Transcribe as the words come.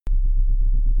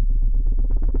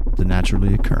The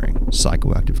naturally occurring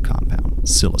psychoactive compound,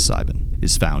 psilocybin,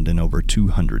 is found in over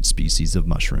 200 species of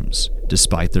mushrooms.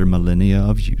 Despite their millennia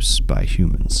of use by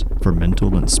humans for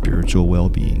mental and spiritual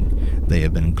well-being, they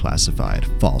have been classified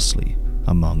falsely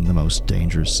among the most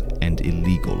dangerous and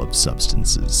illegal of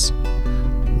substances,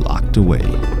 locked away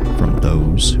from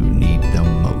those who need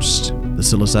them most. The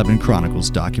Psilocybin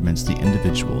Chronicles documents the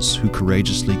individuals who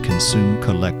courageously consume,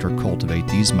 collect, or cultivate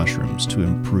these mushrooms to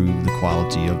improve the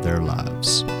quality of their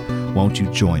lives. Won't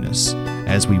you join us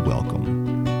as we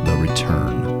welcome the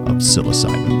return of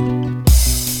psilocybin?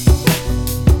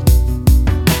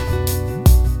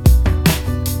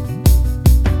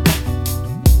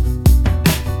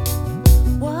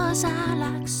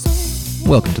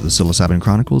 Welcome to the Psilocybin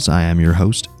Chronicles. I am your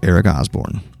host, Eric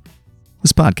Osborne.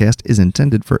 This podcast is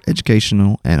intended for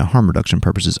educational and harm reduction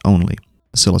purposes only.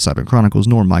 The Psilocybin Chronicles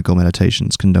nor Myco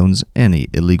Meditations condones any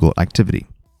illegal activity.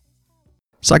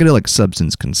 Psychedelic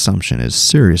substance consumption is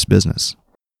serious business.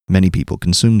 Many people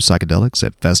consume psychedelics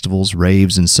at festivals,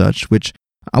 raves, and such, which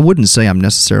I wouldn't say I'm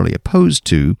necessarily opposed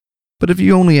to, but if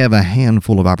you only have a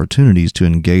handful of opportunities to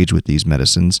engage with these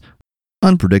medicines,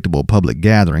 unpredictable public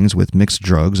gatherings with mixed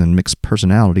drugs and mixed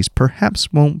personalities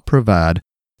perhaps won't provide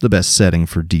the best setting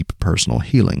for deep personal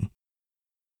healing.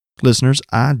 Listeners,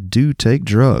 I do take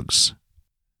drugs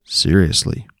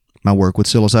seriously. My work with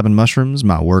psilocybin mushrooms,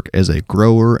 my work as a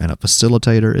grower and a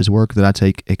facilitator is work that I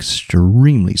take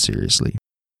extremely seriously.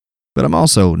 But I'm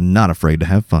also not afraid to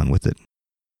have fun with it.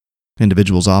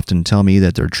 Individuals often tell me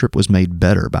that their trip was made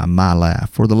better by my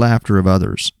laugh or the laughter of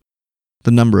others.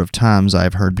 The number of times I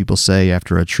have heard people say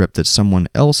after a trip that someone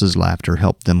else's laughter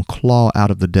helped them claw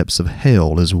out of the depths of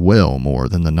hell is well more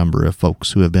than the number of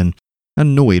folks who have been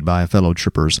annoyed by a fellow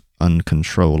tripper's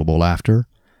uncontrollable laughter.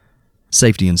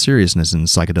 Safety and seriousness in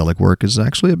psychedelic work is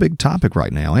actually a big topic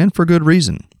right now, and for good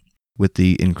reason. With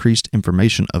the increased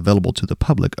information available to the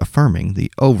public affirming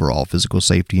the overall physical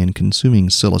safety in consuming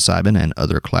psilocybin and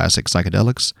other classic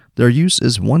psychedelics, their use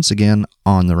is once again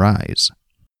on the rise.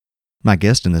 My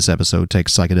guest in this episode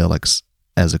takes psychedelics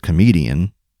as a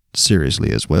comedian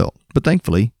seriously as well, but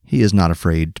thankfully, he is not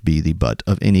afraid to be the butt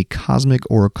of any cosmic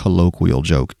or colloquial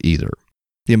joke either.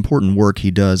 The important work he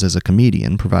does as a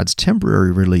comedian provides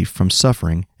temporary relief from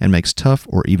suffering and makes tough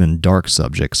or even dark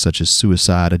subjects such as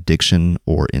suicide, addiction,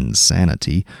 or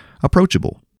insanity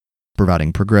approachable,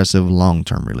 providing progressive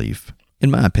long-term relief. In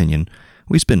my opinion,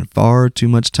 we spend far too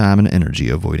much time and energy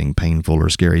avoiding painful or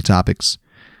scary topics.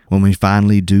 When we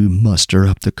finally do muster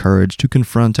up the courage to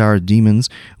confront our demons,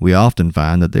 we often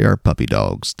find that they are puppy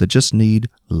dogs that just need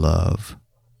love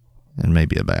and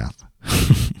maybe a bath.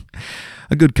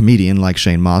 A good comedian like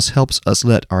Shane Mauss helps us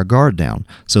let our guard down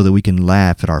so that we can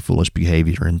laugh at our foolish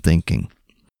behavior and thinking.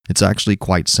 It's actually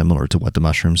quite similar to what the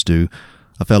mushrooms do.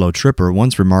 A fellow tripper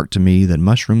once remarked to me that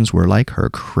mushrooms were like her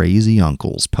crazy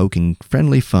uncles poking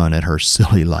friendly fun at her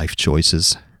silly life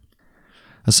choices.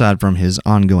 Aside from his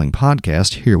ongoing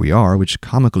podcast, Here We Are, which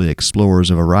comically explores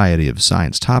a variety of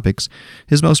science topics,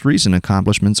 his most recent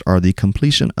accomplishments are the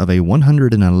completion of a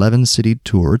 111-city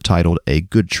tour titled A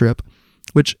Good Trip,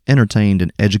 which entertained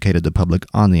and educated the public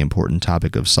on the important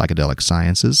topic of psychedelic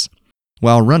sciences.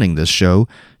 While running this show,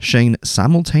 Shane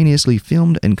simultaneously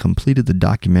filmed and completed the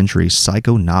documentary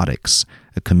Psychonautics,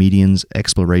 a comedian's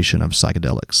exploration of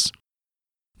psychedelics.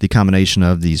 The combination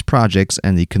of these projects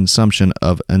and the consumption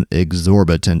of an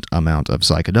exorbitant amount of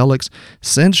psychedelics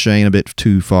sent Shane a bit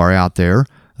too far out there,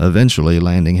 eventually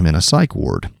landing him in a psych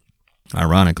ward.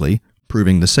 Ironically,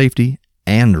 proving the safety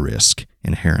and risk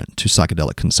inherent to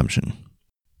psychedelic consumption.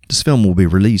 This film will be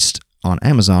released on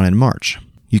Amazon in March.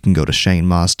 You can go to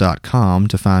shanemauss.com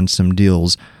to find some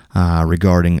deals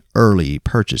regarding early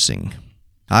purchasing.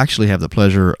 I actually have the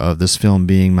pleasure of this film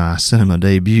being my cinema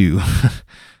debut.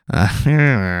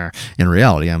 In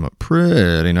reality, I'm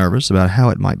pretty nervous about how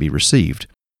it might be received.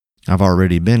 I've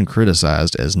already been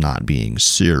criticized as not being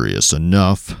serious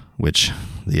enough, which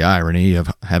the irony of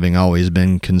having always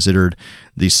been considered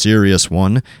the serious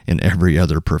one in every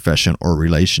other profession or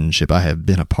relationship I have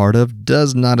been a part of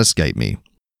does not escape me.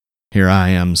 Here I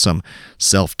am, some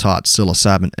self-taught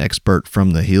psilocybin expert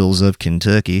from the hills of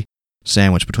Kentucky,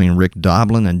 sandwiched between Rick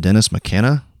Doblin and Dennis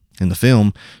McKenna. In the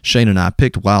film, Shane and I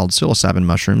picked wild psilocybin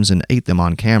mushrooms and ate them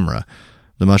on camera.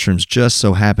 The mushrooms just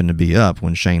so happened to be up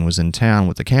when Shane was in town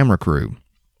with the camera crew.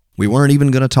 We weren't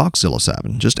even going to talk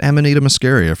psilocybin, just Amanita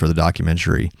muscaria for the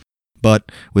documentary.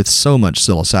 But with so much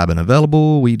psilocybin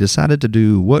available, we decided to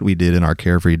do what we did in our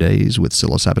carefree days with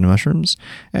psilocybin mushrooms,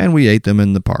 and we ate them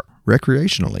in the park,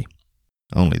 recreationally.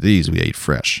 Only these we ate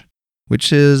fresh,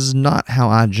 which is not how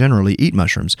I generally eat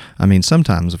mushrooms. I mean,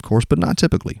 sometimes, of course, but not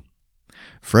typically.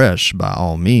 Fresh, by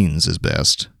all means, is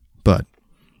best.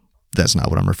 That's not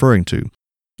what I'm referring to.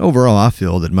 Overall, I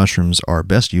feel that mushrooms are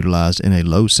best utilized in a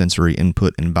low sensory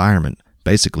input environment.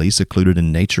 Basically, secluded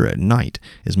in nature at night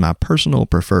is my personal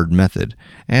preferred method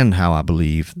and how I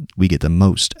believe we get the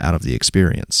most out of the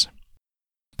experience.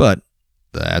 But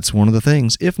that's one of the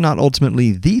things, if not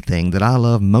ultimately the thing, that I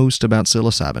love most about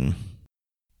psilocybin.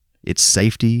 Its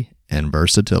safety and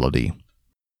versatility.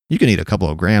 You can eat a couple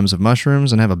of grams of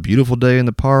mushrooms and have a beautiful day in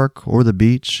the park or the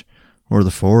beach or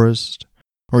the forest.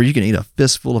 Or you can eat a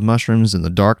fistful of mushrooms in the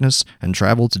darkness and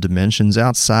travel to dimensions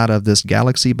outside of this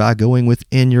galaxy by going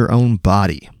within your own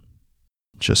body.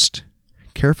 Just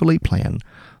carefully plan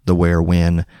the where,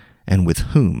 when, and with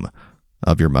whom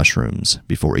of your mushrooms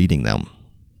before eating them.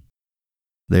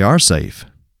 They are safe,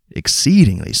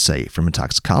 exceedingly safe from a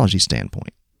toxicology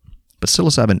standpoint. But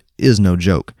psilocybin is no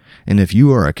joke, and if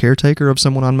you are a caretaker of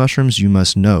someone on mushrooms, you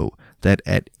must know that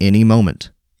at any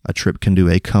moment, a trip can do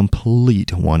a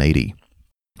complete 180.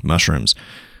 Mushrooms,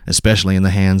 especially in the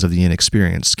hands of the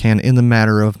inexperienced, can in the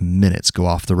matter of minutes go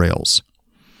off the rails.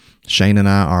 Shane and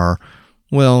I are,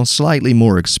 slightly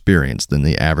more experienced than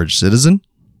the average citizen.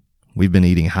 We've been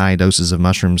eating high doses of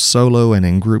mushrooms solo and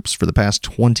in groups for the past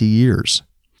 20 years.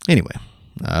 Anyway,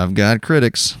 I've got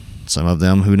critics, some of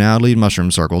them who now lead mushroom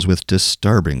circles with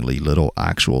disturbingly little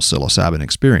actual psilocybin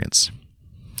experience.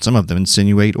 Some of them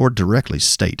insinuate or directly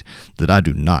state that I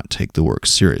do not take the work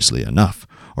seriously enough,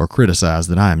 or criticize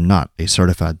that I am not a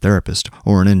certified therapist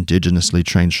or an indigenously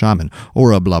trained shaman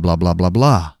or a blah blah blah blah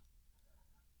blah.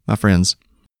 My friends,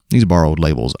 these borrowed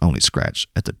labels only scratch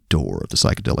at the door of the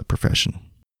psychedelic profession.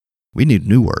 We need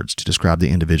new words to describe the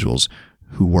individuals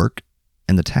who work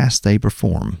and the tasks they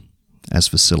perform as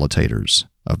facilitators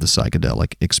of the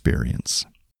psychedelic experience.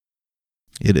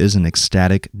 It is an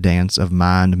ecstatic dance of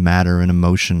mind, matter, and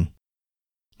emotion.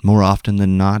 More often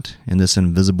than not, in this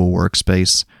invisible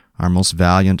workspace, our most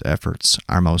valiant efforts,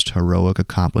 our most heroic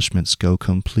accomplishments go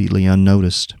completely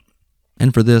unnoticed.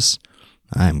 And for this,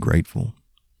 I am grateful.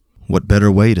 What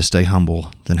better way to stay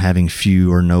humble than having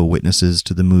few or no witnesses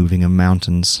to the moving of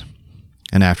mountains?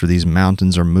 And after these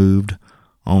mountains are moved,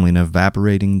 only an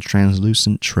evaporating,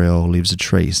 translucent trail leaves a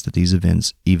trace that these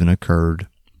events even occurred.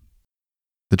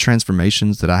 The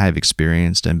transformations that I have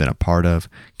experienced and been a part of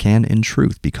can in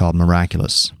truth be called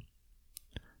miraculous.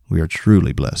 We are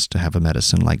truly blessed to have a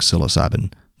medicine like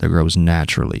psilocybin that grows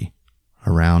naturally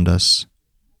around us,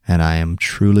 and I am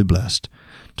truly blessed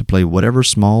to play whatever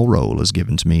small role is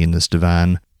given to me in this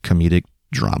divine comedic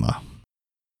drama.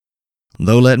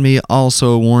 Though let me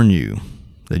also warn you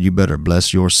that you better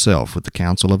bless yourself with the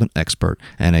counsel of an expert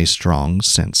and a strong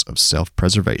sense of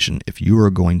self-preservation if you are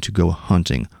going to go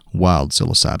hunting wild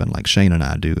psilocybin like Shane and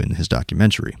I do in his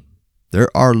documentary. There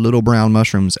are little brown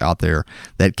mushrooms out there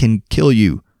that can kill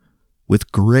you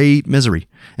with great misery,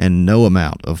 and no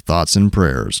amount of thoughts and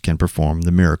prayers can perform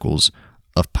the miracles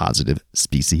of positive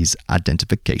species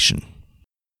identification.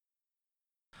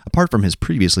 Apart from his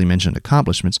previously mentioned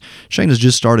accomplishments, Shane has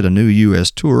just started a new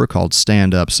U.S. tour called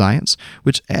Stand Up Science,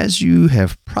 which, as you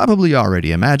have probably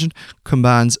already imagined,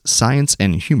 combines science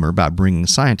and humor by bringing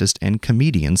scientists and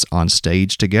comedians on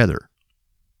stage together.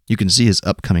 You can see his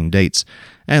upcoming dates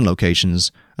and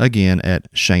locations again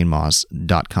at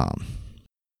shanemauss.com.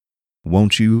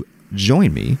 Won't you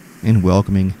join me in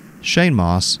welcoming Shane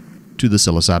Mauss to the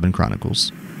Psilocybin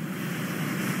Chronicles?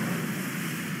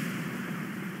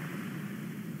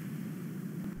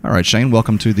 All right, Shane,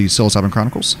 welcome to the Psilocybin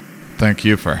Chronicles. Thank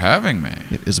you for having me.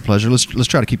 It is a pleasure. Let's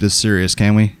try to keep this serious,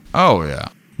 can we? Oh, yeah.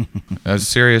 As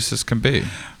serious as can be.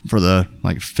 For the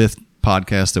fifth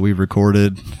podcast that we've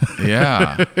recorded.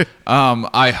 Yeah.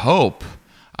 I hope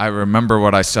I remember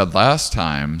what I said last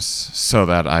time so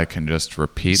that I can just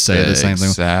repeat the same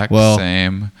exact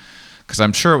same. Because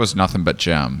I'm sure it was nothing but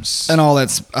gems. And all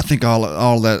that's, I think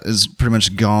all that is pretty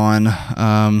much gone.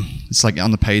 It's like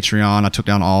on the Patreon. I took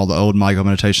down all the old Myco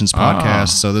Meditations podcasts.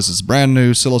 So this is brand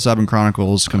new Psilocybin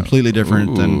Chronicles, completely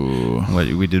different than what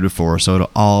we did before. So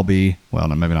it'll all be, well,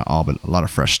 maybe not all, but a lot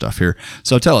of fresh stuff here.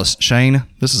 So tell us, Shane,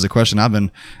 this is a question I've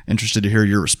been interested to hear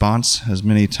your response as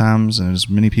many times and as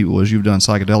many people as you've done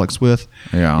psychedelics with.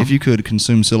 Yeah. If you could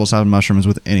consume psilocybin mushrooms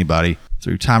with anybody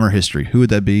through time or history, who would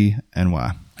that be and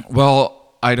why?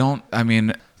 Well,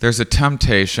 there's a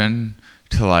temptation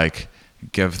to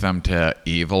give them to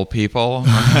evil people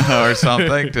or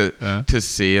something to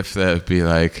see if they'd be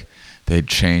they'd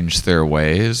change their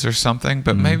ways or something,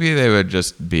 but maybe they would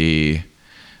just be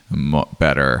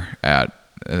better at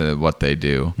what they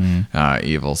do.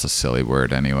 Evil's a silly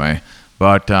word anyway,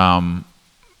 but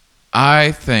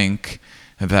I think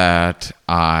that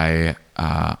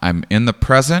I'm in the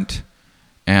present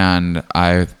And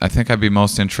I think I'd be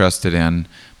most interested in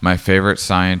my favorite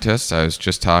scientist. I was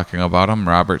just talking about him,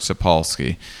 Robert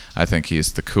Sapolsky. I think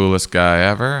he's the coolest guy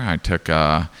ever. I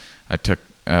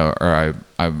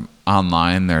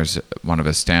online, there's one of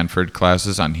his Stanford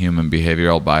classes on human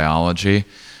behavioral biology.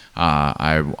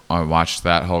 I watched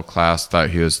that whole class,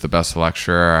 thought he was the best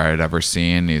lecturer I'd ever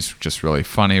seen. He's just really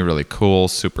funny, really cool,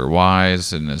 super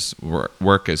wise, and his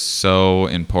work is so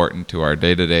important to our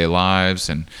day-to-day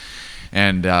lives.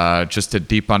 And just a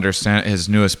deep understanding. His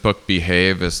newest book,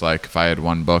 Behave, is like if I had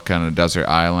one book on a desert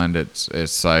island,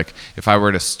 it's like if I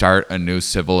were to start a new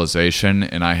civilization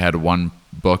and I had one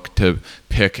book to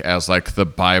pick as like the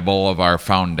Bible of our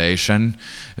foundation,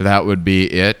 that would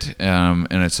be it. And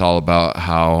it's all about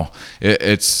how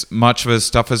it's much of his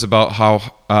stuff is about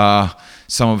how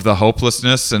some of the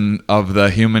hopelessness and of the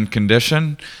human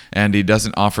condition, and he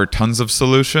doesn't offer tons of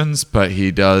solutions, but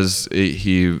he does.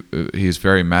 He's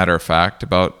very matter of fact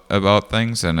about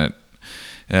things, and it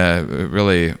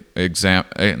really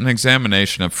an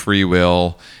examination of free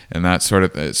will and that sort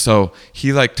of. So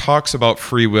he like talks about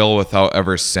free will without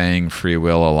ever saying free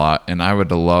will a lot, and I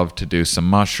would love to do some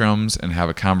mushrooms and have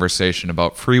a conversation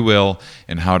about free will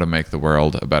and how to make the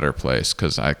world a better place,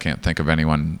 because I can't think of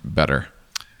anyone better.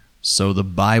 So the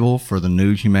Bible for the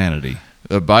New Humanity.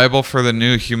 The Bible for the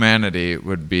New Humanity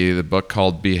would be the book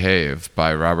called Behave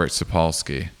by Robert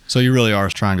Sapolsky. So you really are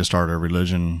trying to start a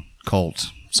religion, cult,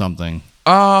 something.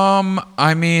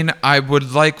 I mean, I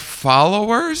would like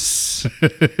followers.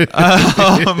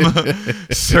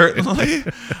 Certainly,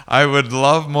 I would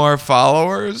love more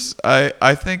followers.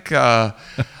 I think that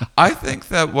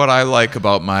what I like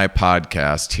about my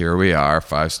podcast, here we are,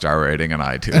 5-star rating on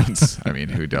iTunes. I mean,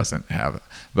 who doesn't have it?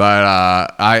 But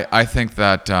I think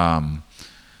that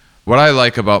what I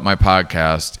like about my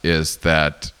podcast is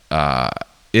that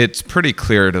it's pretty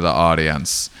clear to the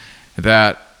audience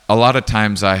that a lot of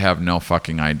times I have no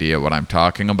fucking idea what I'm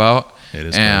talking about. It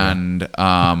is and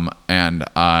I'm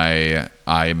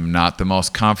not the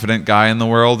most confident guy in the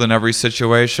world in every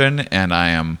situation, and I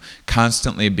am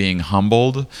constantly being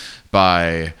humbled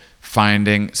by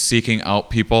seeking out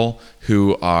people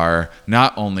who are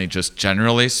not only just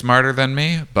generally smarter than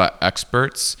me, but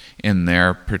experts in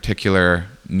their particular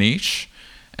niche.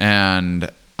 And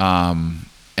I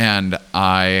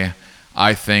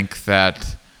think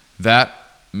that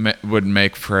would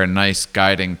make for a nice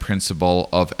guiding principle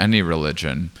of any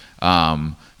religion.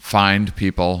 Find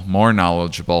people more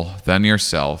knowledgeable than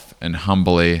yourself and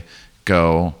humbly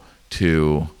go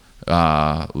to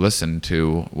listen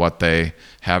to what they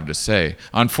have to say.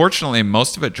 Unfortunately,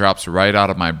 most of it drops right out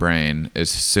of my brain as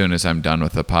soon as I'm done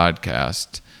with the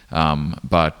podcast.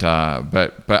 But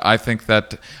I think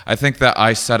that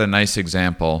I set a nice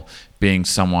example, being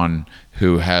someone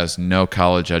who has no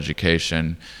college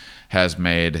education, has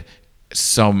made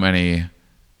so many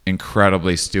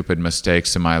incredibly stupid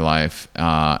mistakes in my life,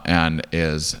 and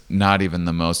is not even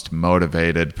the most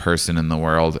motivated person in the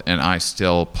world, and I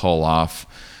still pull off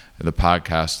the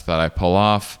podcast that I pull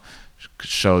off.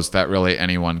 Shows that really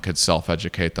anyone could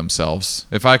self-educate themselves.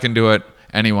 If I can do it,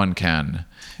 anyone can.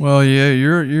 Well, yeah,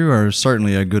 you are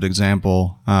certainly a good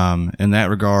example in that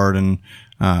regard, and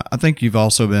I think you've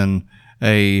also been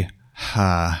I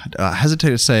hesitate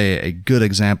to say a good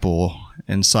example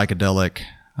in psychedelic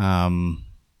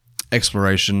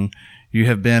exploration. You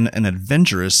have been an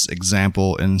adventurous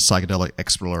example in psychedelic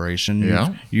exploration.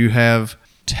 Yeah. You have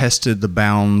tested the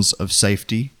bounds of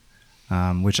safety,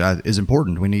 which is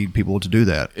important. We need people to do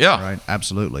that. Yeah. Right?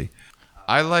 Absolutely.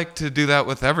 I like to do that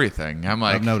with everything.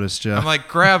 I've noticed, yeah. I'm like,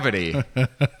 gravity.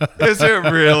 Is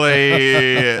it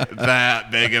really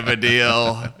that big of a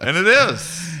deal? And it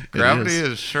is. Gravity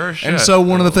is sure shit. And so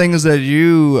one of the things that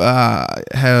you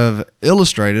have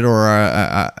illustrated or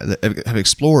have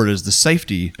explored is the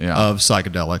safety of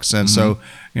psychedelics. And so,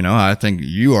 I think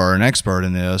you are an expert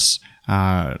in this.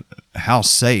 How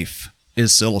safe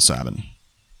is psilocybin?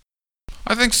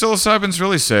 I think psilocybin's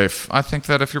really safe. I think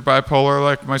that if you're bipolar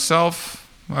like myself,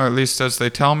 or at least as they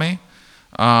tell me,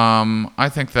 I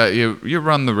think that you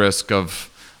run the risk of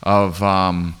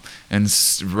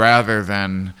rather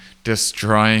than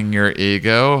destroying your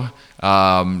ego,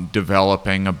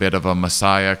 developing a bit of a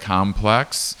messiah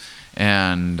complex,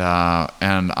 and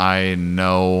I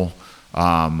know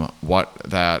what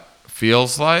that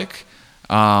feels like,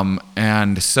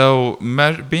 and so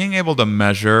being able to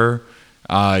measure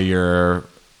your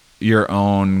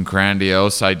own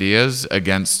grandiose ideas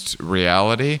against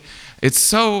reality,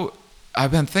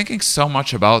 I've been thinking so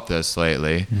much about this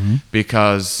lately,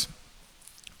 because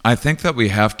I think that we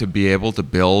have to be able to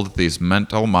build these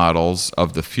mental models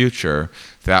of the future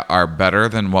that are better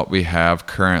than what we have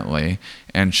currently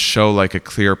and show like a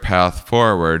clear path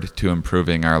forward to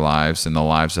improving our lives and the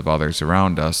lives of others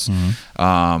around us.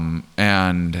 But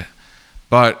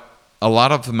a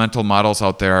lot of the mental models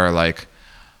out there are like,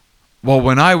 well,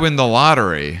 when I win the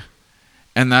lottery,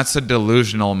 and that's a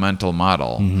delusional mental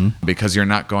model because you're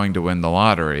not going to win the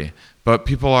lottery. But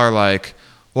people are like,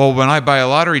 well, when I buy a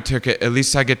lottery ticket, at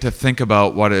least I get to think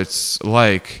about what it's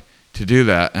like to do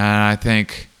that. And I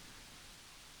think,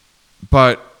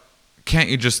 but can't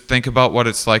you just think about what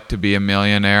it's like to be a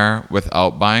millionaire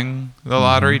without buying the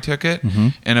lottery ticket?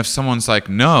 And if someone's like,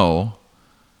 no,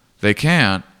 they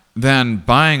can't, then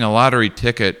buying a lottery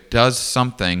ticket does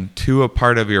something to a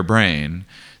part of your brain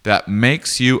that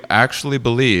makes you actually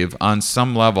believe on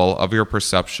some level of your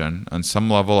perception, on some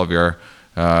level of your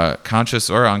conscious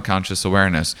or unconscious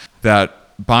awareness, that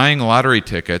buying lottery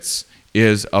tickets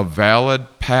is a valid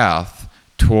path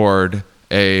toward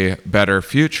a better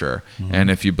future. And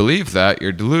if you believe that,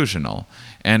 you're delusional.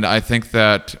 And I think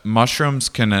that mushrooms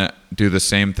can do the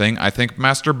same thing. I think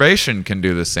masturbation can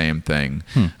do the same thing.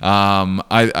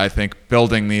 I think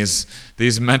building these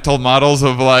mental models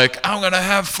of like, I'm going to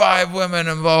have 5 women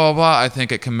and blah, blah, blah, I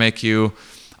think it can make you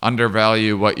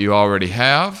undervalue what you already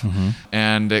have,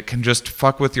 and it can just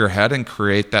fuck with your head and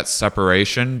create that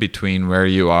separation between where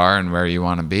you are and where you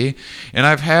want to be. And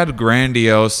I've had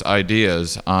grandiose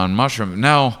ideas on mushroom.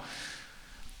 Now,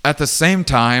 at the same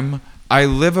time, I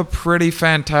live a pretty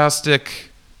fantastical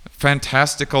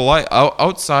life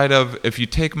outside of, if you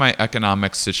take my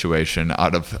economic situation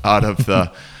out of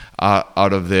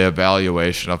the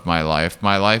evaluation of my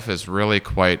life is really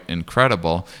quite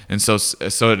incredible. And so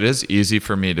it is easy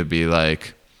for me to be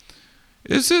like,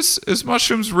 is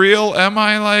mushrooms real? Am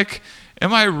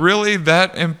I really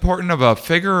that important of a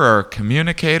figure or a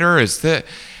communicator?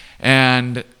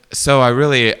 And so I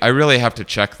really have to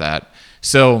check that.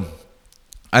 So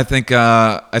I think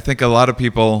a lot of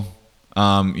people,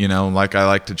 like I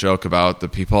like to joke about the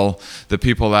people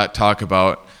that talk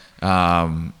about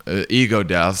ego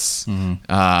deaths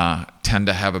tend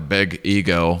to have a big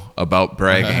ego about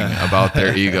bragging about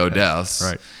their ego deaths,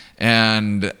 right?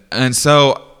 And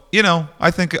so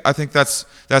I think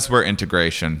that's where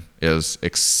integration is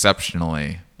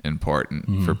exceptionally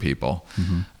important for people.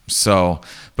 So,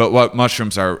 but what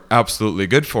mushrooms are absolutely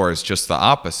good for is just the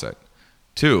opposite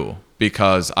too,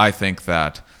 because I think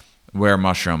that where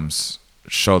mushrooms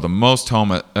show the most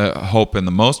hope and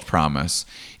the most promise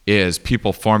is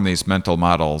people form these mental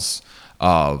models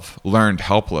of learned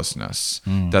helplessness,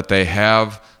 that they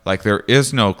have, like, there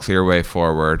is no clear way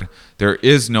forward, there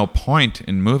is no point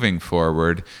in moving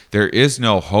forward, there is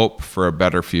no hope for a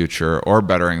better future or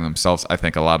bettering themselves. I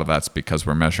think a lot of that's because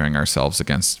we're measuring ourselves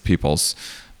against people's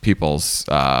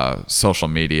social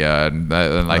media and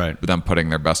them putting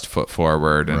their best foot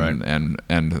forward and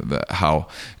how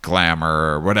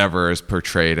glamour or whatever is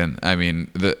portrayed. And I mean,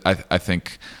 I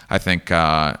think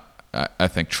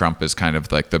Trump is kind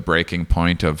of like the breaking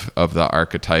point of the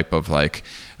archetype of like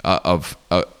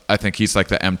I think he's like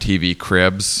the MTV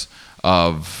Cribs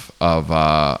of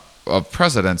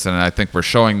presidents, and I think we're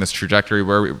showing this trajectory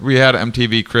where we had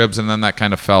MTV Cribs and then that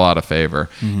kind of fell out of favor,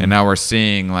 and now we're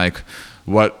seeing like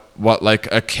what like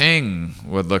a king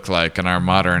would look like in our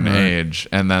modern age,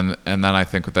 and then I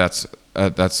think that's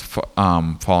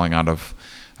falling out of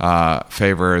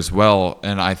favor as well.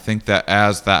 And I think that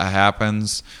as that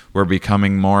happens, we're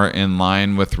becoming more in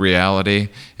line with reality,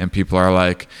 and people are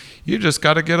like, you just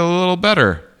got to get a little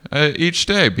better each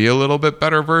day, be a little bit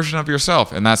better version of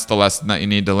yourself. And that's the lesson that you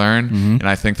need to learn. And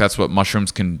I think that's what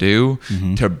mushrooms can do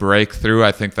to break through.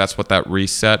 I think that's what that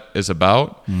reset is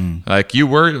about. Like, you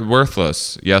were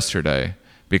worthless yesterday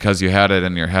because you had it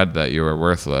in your head that you were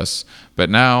worthless, but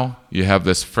now you have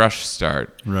this fresh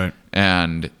start, right?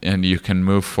 And you can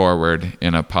move forward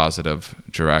in a positive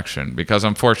direction, because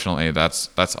unfortunately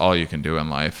that's all you can do in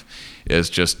life,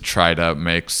 is just try to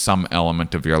make some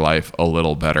element of your life a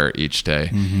little better each day.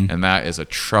 And that is a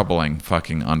troubling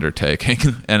fucking undertaking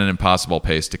and an impossible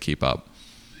pace to keep up.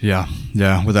 Yeah,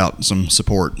 without some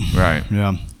support. Right.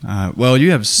 Yeah. Well,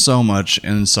 you have so much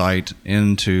insight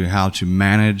into how to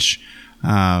manage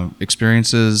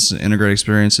experiences, integrate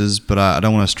experiences, but I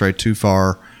don't want to stray too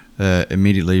far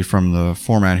immediately from the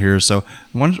format here. So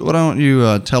why don't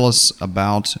you tell us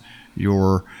about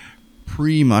your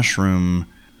pre-mushroom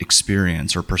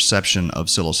experience or perception of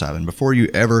psilocybin before you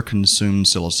ever consumed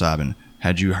psilocybin?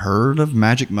 Had you heard of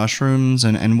magic mushrooms,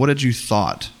 and what had you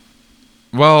thought?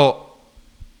 Well,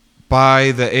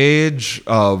 by the age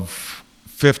of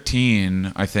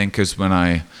 15, I think, is when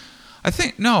I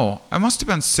I must have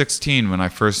been 16 when I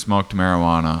first smoked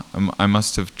marijuana. I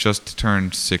must have just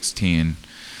turned 16.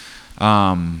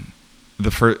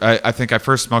 I think I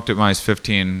first smoked it when I was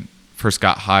 15, first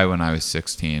got high when I was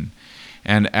 16.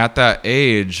 And at that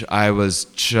age, I was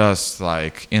just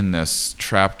like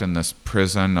trapped in this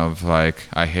prison of like,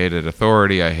 I hated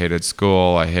authority, I hated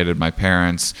school, I hated my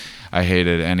parents, I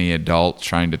hated any adult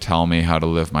trying to tell me how to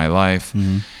live my life.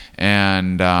 Mm-hmm.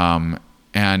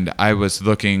 And I was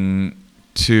looking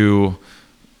to,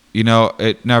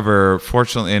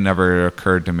 fortunately it never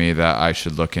occurred to me that I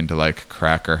should look into like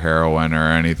crack or heroin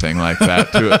or anything like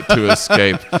that to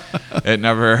escape. It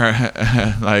never,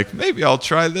 like, maybe I'll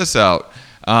try this out.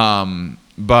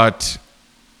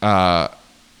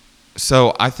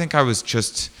 So I think I was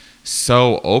just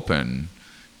so open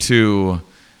to,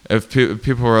 if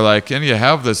people were like, and you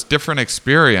have this different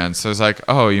experience, I was like,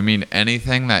 oh, you mean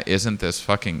anything that isn't this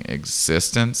fucking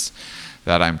existence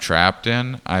that I'm trapped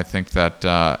in? I think that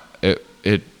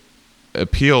it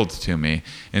appealed to me.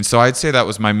 And so I'd say that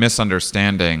was my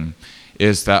misunderstanding,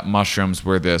 is that mushrooms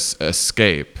were this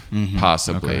escape,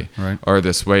 possibly, okay, right. Or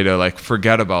this way to like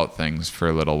forget about things for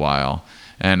a little while.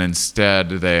 And instead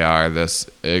they are this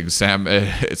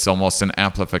it's almost an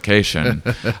amplification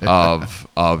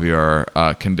of your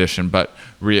condition, but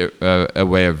a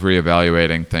way of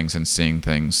reevaluating things and seeing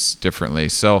things differently.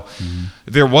 So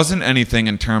there wasn't anything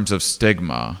in terms of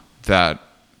stigma that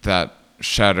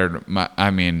shattered my,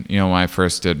 when I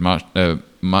first did like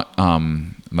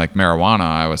marijuana,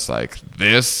 I was like,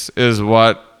 this is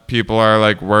what people are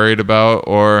like worried about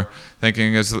or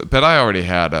thinking is, but I already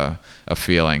had a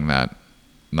feeling that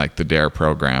like the DARE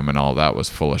program and all that was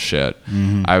full of shit.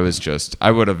 I would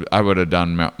have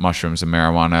done mushrooms and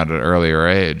marijuana at an earlier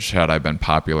age had I been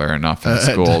popular enough in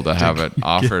school to have it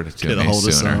offered to me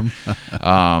sooner.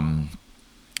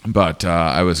 But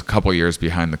I was a couple years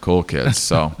behind the cool kids.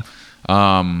 So,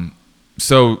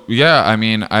 yeah,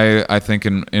 I think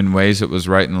in ways it was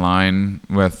right in line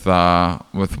with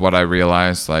what I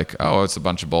realized. Like, oh, it's a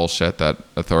bunch of bullshit that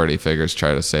authority figures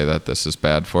try to say that this is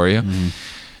bad for you.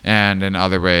 And in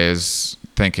other ways,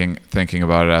 thinking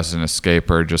about it as an escape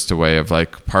or just a way of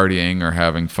like partying or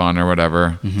having fun or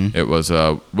whatever, it was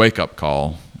a wake-up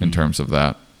call in terms of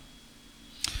that.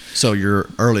 So your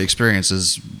early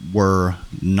experiences were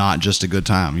not just a good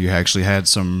time. You actually had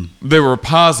some... They were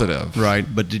positive. Right,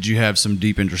 but did you have some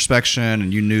deep introspection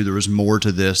and you knew there was more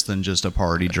to this than just a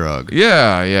party drug?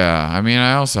 Yeah.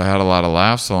 I also had a lot of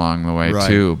laughs along the way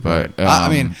too, but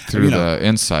through the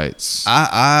insights.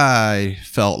 I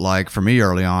felt like for me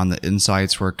early on, the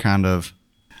insights were kind of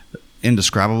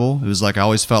indescribable. It was like I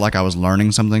always felt like I was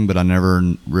learning something, but I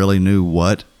never really knew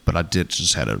what, but I did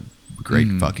just had a great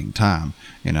fucking time.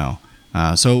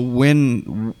 So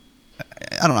when,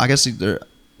 I don't know, I guess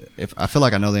if I feel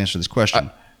like I know the answer to this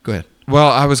question. Go ahead. Well,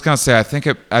 I was going to say, I think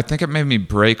it made me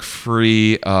break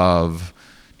free of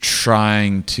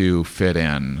trying to fit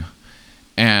in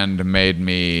and made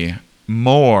me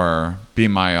more be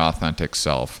my authentic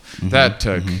self. That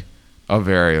took a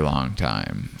very long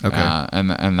time. Okay.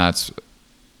 And that's,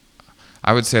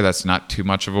 I would say that's not too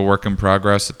much of a work in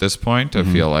progress at this point. I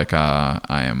feel like I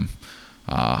am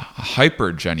a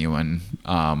hyper genuine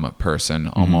person,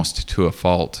 almost to a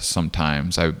fault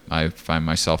sometimes. I find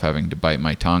myself having to bite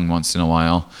my tongue once in a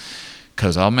while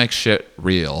because I'll make shit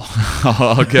real.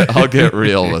 I'll get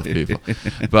real with people.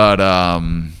 But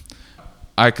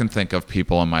I can think of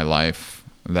people in my life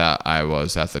that I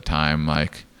was at the time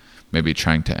like maybe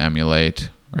trying to emulate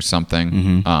or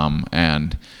something.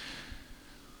 And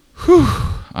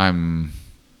I'm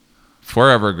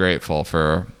forever grateful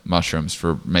for mushrooms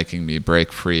for making me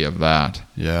break free of that.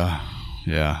 Yeah.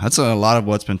 That's a lot of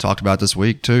what's been talked about this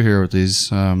week too. Here with these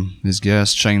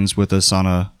guests. Shane's with us on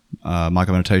a Myco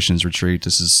Meditations retreat.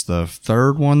 This is the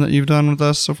third one that you've done with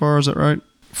us so far. Is that right?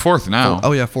 Fourth now.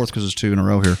 Oh yeah, fourth because there's two in a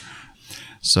row here.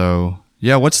 So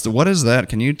yeah, what is that?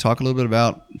 Can you talk a little bit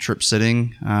about trip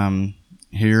sitting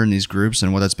here in these groups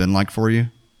and what that's been like for you?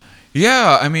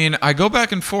 Yeah, I go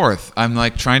back and forth. I'm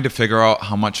like trying to figure out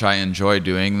how much I enjoy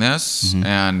doing this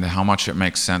and how much it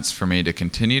makes sense for me to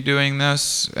continue doing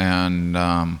this. And,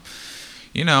 I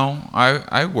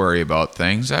worry about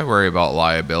things. I worry about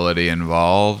liability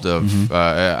involved.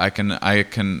 I can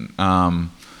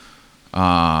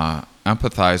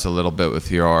empathize a little bit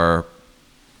with your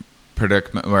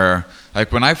predicament where,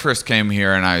 like, when I first came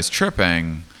here and I was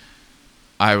tripping,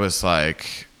 I was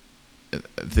like...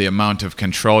 the amount of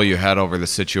control you had over the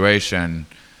situation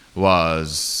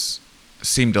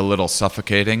seemed a little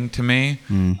suffocating to me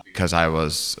because I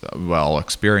was well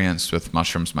experienced with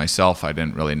mushrooms myself. I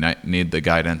didn't really need the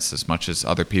guidance as much as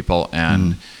other people.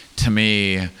 And to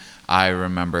me, I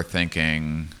remember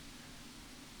thinking,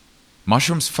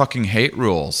 mushrooms fucking hate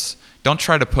rules. Don't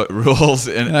try to put rules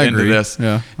into this.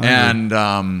 Yeah,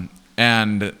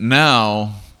 and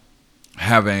now,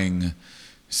 having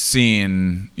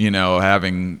seen,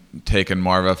 having taken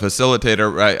more of a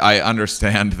facilitator, right, I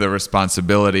understand the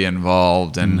responsibility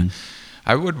involved, and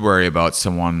I would worry about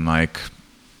someone like,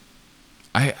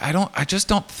 I just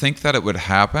don't think that it would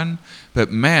happen, but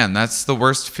man, that's the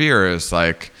worst fear, is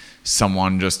like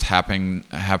someone just happening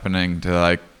to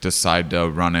like decide to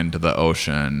run into the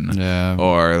ocean,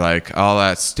 or like all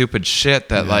that stupid shit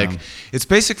that like,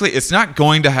 it's not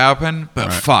going to happen,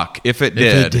 but fuck if it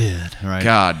did, right?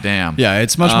 God damn. Yeah,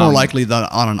 it's much more likely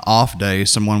that on an off day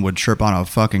someone would trip on a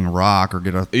fucking rock or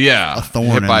get a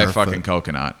thorn hit by in a their fucking foot.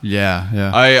 coconut.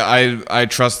 I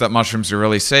trust that mushrooms are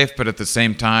really safe, but at the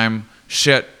same time,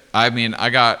 shit, I mean,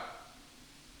 I got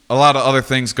a lot of other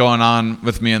things going on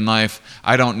with me in life.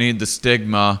 I don't need the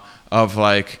stigma of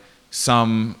like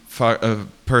some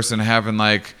person having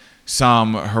like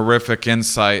some horrific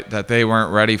insight that they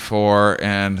weren't ready for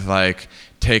and like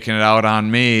taking it out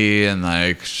on me, and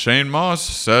like Shane Mauss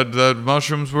said that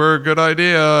mushrooms were a good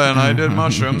idea and I did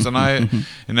mushrooms and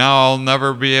now I'll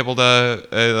never be able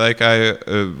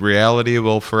to reality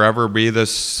will forever be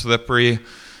this slippery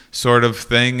sort of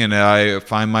thing, and I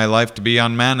find my life to be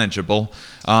unmanageable.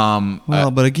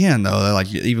 But again, though,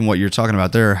 like even what you're talking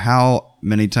about there, how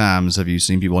many times have you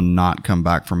seen people not come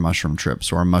back from mushroom trips,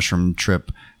 or a mushroom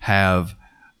trip have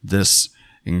this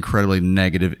incredibly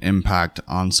negative impact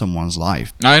on someone's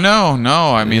life? I know.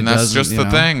 No, I mean, that's just the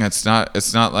thing. It's not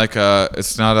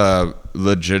a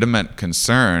legitimate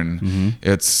concern.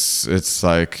 It's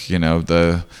like,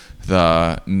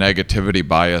 the negativity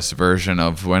bias version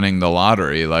of winning the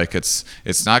lottery. Like it's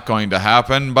not going to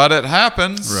happen, but it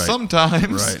happens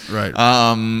sometimes. Right.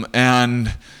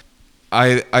 And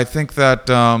I think that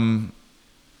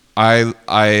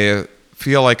I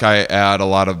feel like I add a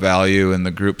lot of value in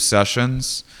the group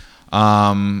sessions.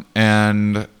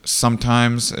 And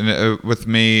sometimes with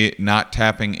me not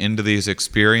tapping into these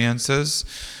experiences,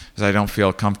 because I don't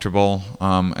feel comfortable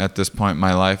at this point in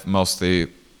my life, most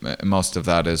of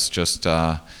that is just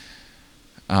part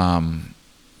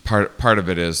of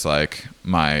it is like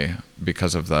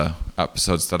because of the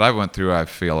episodes that I went through, I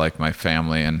feel like my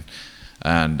family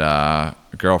and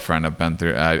girlfriend have been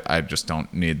through. I just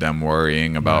don't need them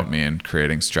worrying about me and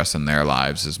creating stress in their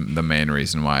lives is the main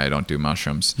reason why I don't do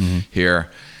mushrooms here.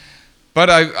 But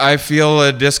I feel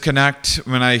a disconnect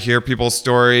when I hear people's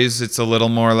stories. It's a little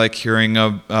more like hearing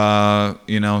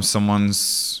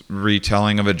someone's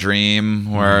retelling of a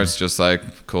dream, where it's just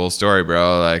like, cool story,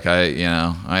 bro. Like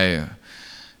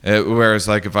whereas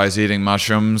like if I was eating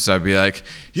mushrooms, I'd be like,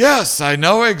 yes, I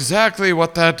know exactly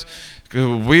what that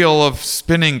wheel of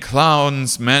spinning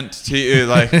clowns meant to you,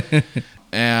 like.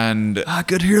 And I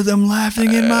could hear them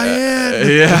laughing in my head.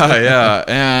 Yeah.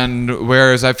 And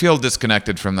whereas I feel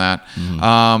disconnected from that,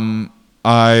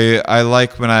 I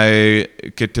like when I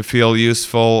get to feel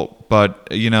useful, but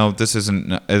this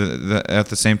isn't at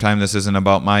the same time, this isn't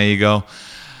about my ego.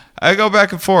 I go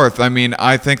back and forth. I mean,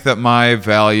 I think that my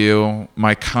value,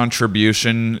 my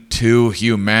contribution to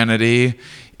humanity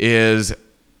is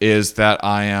that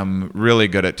I am really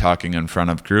good at talking in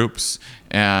front of groups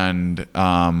and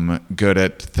good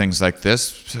at things like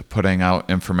this, putting out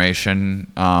information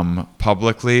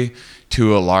publicly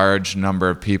to a large number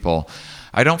of people.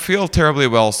 I don't feel terribly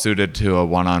well suited to a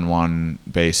one-on-one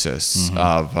basis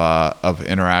of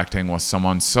interacting with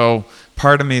someone. So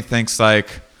part of me thinks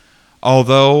like,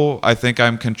 although I think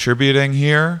I'm contributing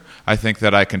here, I think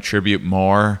that I contribute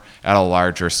more at a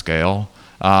larger scale.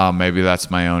 Maybe that's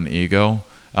my own ego.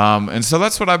 And so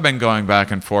that's what I've been going back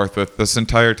and forth with this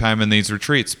entire time in these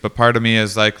retreats. But part of me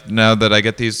is like, now that I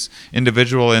get these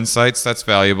individual insights, that's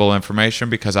valuable information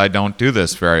because I don't do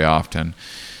this very often.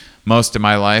 Most of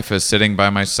my life is sitting by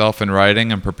myself and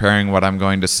writing and preparing what I'm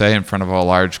going to say in front of a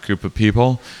large group of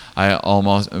people.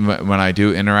 When I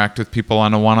do interact with people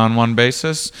on a one-on-one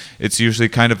basis, it's usually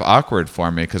kind of awkward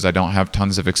for me because I don't have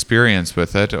tons of experience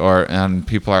with it, and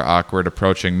people are awkward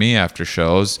approaching me after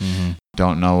shows.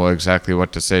 Don't know exactly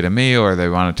what to say to me, or they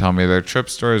want to tell me their trip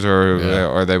stories,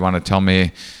 or they want to tell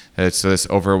me it's this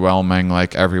overwhelming,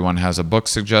 like everyone has a book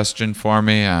suggestion for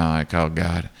me. I'm like, oh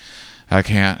God, I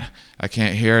can't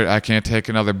hear it. I can't take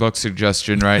another book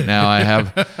suggestion right now. I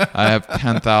have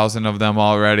 10,000 of them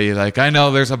already. Like, I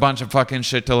know there's a bunch of fucking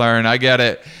shit to learn. I get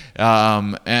it.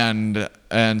 So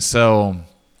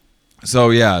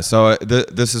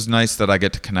this is nice that I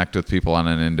get to connect with people on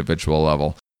an individual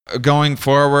level. Going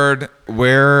forward,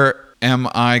 where am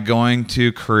I going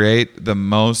to create the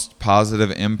most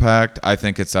positive impact? I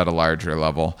think it's at a larger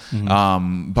level.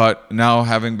 But now,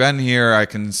 having been here, I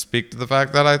can speak to the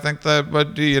fact that I think that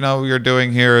what you're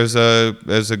doing here is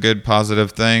a good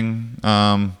positive thing.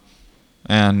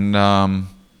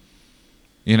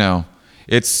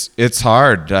 It's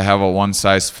hard to have a one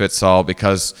size fits all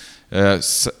because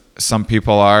some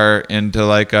people are into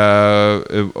like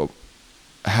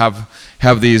have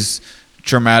these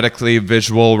dramatically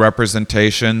visual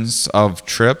representations of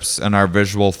trips and are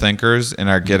visual thinkers and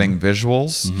are getting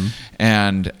visuals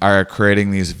and are creating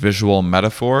these visual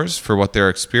metaphors for what they're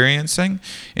experiencing.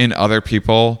 And other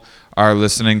people are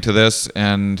listening to this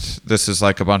and this is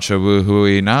like a bunch of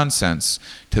woo-hooey nonsense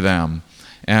to them.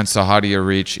 And so how do you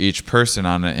reach each person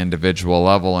on an individual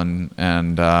level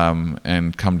and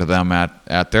come to them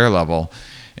at their level?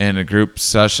 In a group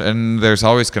session, there's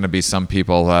always going to be some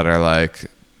people that are like,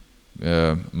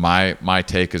 my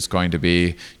take is going to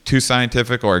be too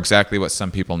scientific or exactly what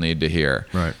some people need to hear.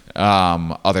 Right.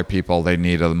 Other people, they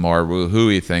need a more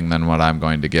woo-hooey thing than what I'm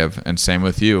going to give. And same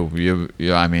with you.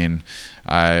 You I mean,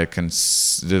 I can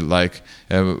like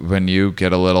when you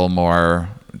get a little more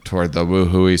toward the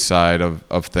woo-hooey side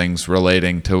of things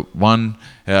relating to one,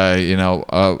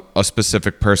 a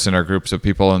specific person or groups of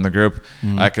people in the group.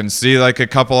 I can see like a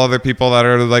couple other people that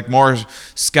are like more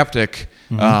skeptic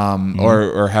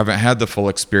or haven't had the full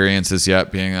experiences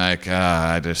yet, being like,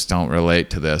 I just don't relate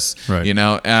to this, right.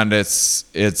 And it's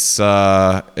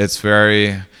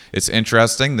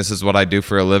interesting. This is what I do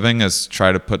for a living, is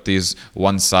try to put these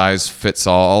one size fits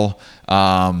all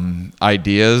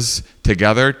ideas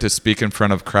together to speak in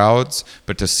front of crowds,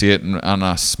 but to see it on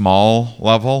a small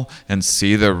level and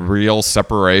see the real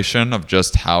separation of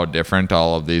just how different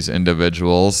all of these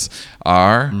individuals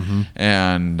are,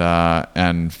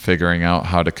 and figuring out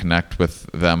how to connect with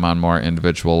them on more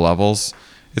individual levels.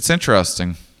 It's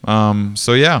interesting.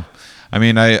 So yeah. I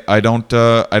mean, I don't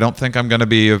think I'm going to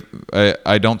be.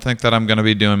 I don't think that I'm going to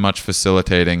be doing much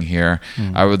facilitating here.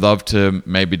 I would love to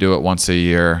maybe do it once a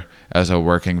year as a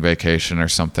working vacation or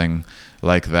something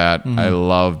like that. I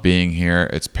love being here.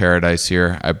 It's paradise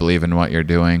here. I believe in what you're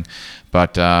doing,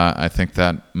 but I think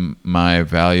that my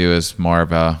value is more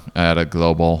of at a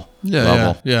global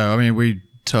level. Yeah. I mean, we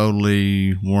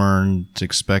totally weren't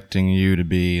expecting you to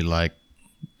be like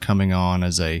coming on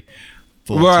as a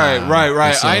Right.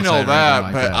 I know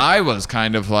that, but I was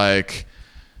kind of like,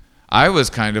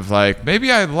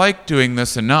 maybe I like doing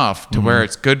this enough to where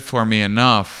it's good for me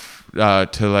enough to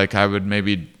like, I would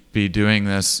maybe be doing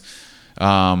this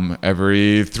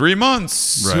every 3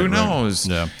 months. Who knows?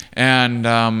 Yeah. And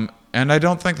I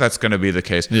don't think that's going to be the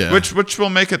case. Yeah. Which will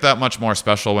make it that much more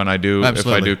special when I do,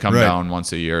 Absolutely. if I do come down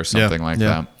once a year or something like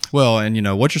that. Well,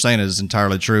 and what you're saying is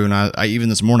entirely true. And I even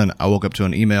this morning I woke up to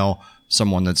an email,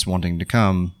 someone that's wanting to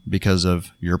come because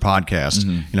of your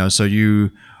podcast. So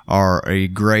you are a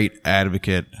great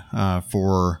advocate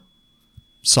for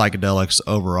psychedelics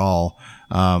overall.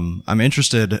 I'm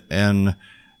interested in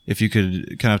if you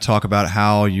could kind of talk about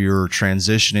how you're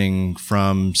transitioning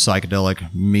from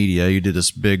psychedelic media. You did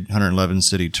this big 111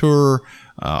 city tour,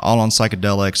 all on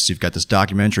psychedelics. You've got this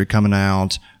documentary coming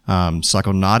out,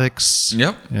 Psychonautics.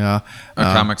 Yep. Yeah. A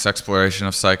comics exploration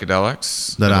of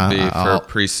psychedelics. That'll be for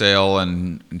pre-sale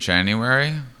in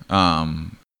January.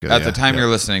 At the time you're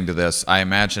listening to this, I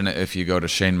imagine if you go to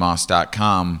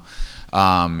shanemauss.com,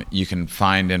 you can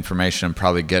find information and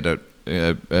probably get it,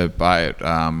 buy it,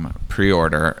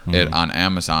 pre-order it on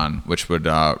Amazon, which would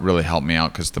really help me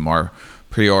out, because the more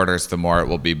pre-orders, the more it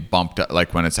will be bumped up.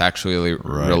 Like when it's actually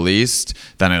released,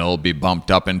 then it'll be bumped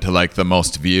up into like the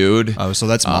most viewed. Oh, so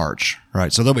that's March,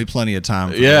 right? So there'll be plenty of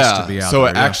time for this to be out. So there,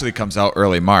 it actually comes out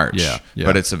early March. Yeah.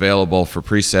 But it's available for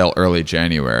pre-sale early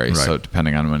January. Right. So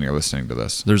depending on when you're listening to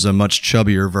this, there's a much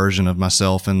chubbier version of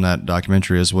myself in that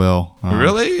documentary as well.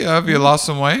 Really? Have you lost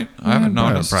some weight? I haven't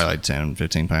noticed. Probably like 10,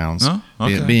 15 pounds. Oh,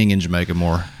 okay. Being in Jamaica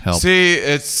more helps. See,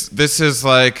 this is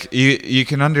like you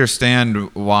can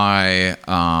understand why.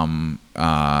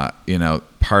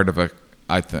 Part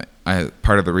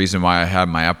of the reason why I had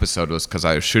my episode was because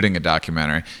I was shooting a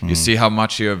documentary. You see how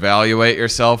much you evaluate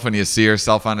yourself when you see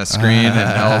yourself on a screen,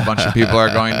 and a bunch of people are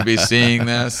going to be seeing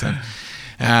this,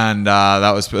 and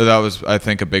that was I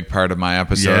think a big part of my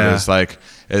episode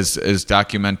is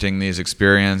documenting these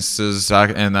experiences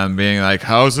and then being like,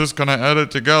 how's this going to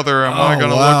edit together? Am I going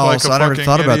to look like a fucking idiot? I never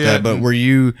thought about that, but were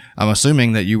you, I'm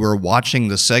assuming that you were watching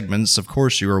the segments. Of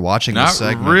course you were watching the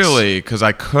segments. Not really, because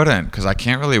I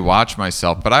can't really watch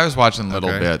myself, but I was watching little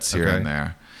bits here and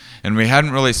there. And we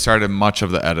hadn't really started much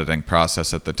of the editing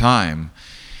process at the time.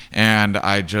 And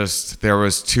there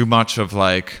was too much of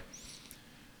like,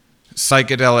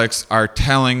 psychedelics are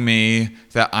telling me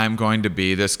that I'm going to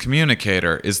be this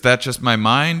communicator. Is that just my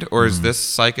mind, or is this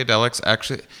psychedelics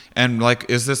actually? And like,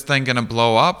 is this thing going to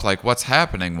blow up? Like, what's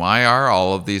happening? Why are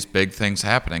all of these big things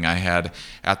happening?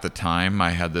 At the time,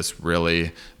 I had this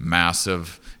really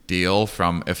massive deal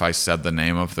from, if I said the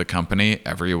name of the company,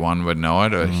 everyone would know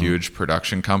it, a huge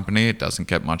production company. It doesn't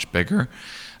get much bigger.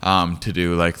 To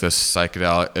do like this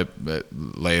psychedelic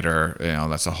later,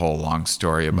 that's a whole long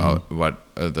story about what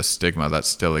the stigma that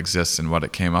still exists and what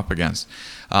it came up against.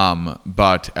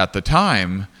 But at the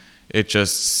time, it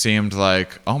just seemed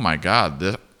like, oh my God,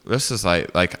 this is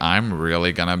like I'm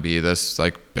really gonna be this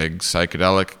like big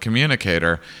psychedelic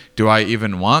communicator. Do I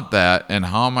even want that? And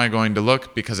how am I going to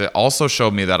look? Because it also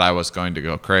showed me that I was going to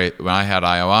go crazy. When I had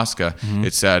ayahuasca,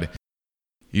 it said,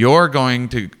 you're going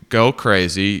to go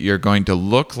crazy. You're going to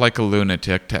look like a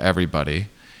lunatic to everybody,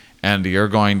 and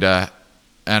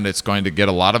it's going to get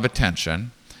a lot of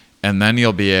attention, and then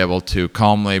you'll be able to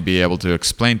calmly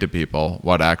explain to people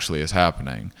what actually is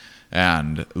happening.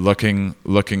 And looking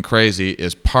crazy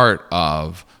is part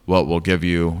of what will give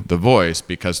you the voice,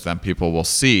 because then people will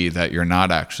see that you're not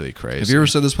actually crazy. Have you ever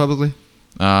said this publicly?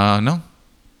 No.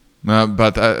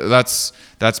 But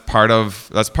that's part of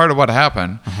what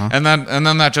happened, and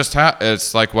then that just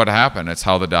it's like what happened. It's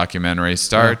how the documentary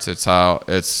starts. Yeah.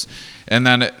 And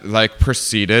then it like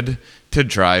proceeded to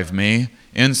drive me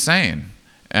insane,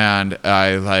 and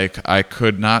I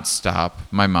could not stop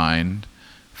my mind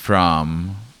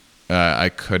from. I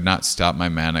could not stop my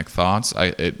manic thoughts.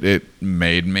 It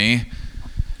made me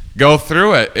go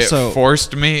through it. It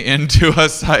forced me into a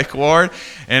psych ward,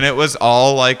 and it was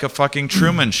all like a fucking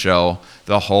Truman Show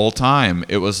the whole time.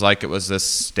 It was like it was this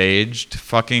staged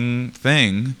fucking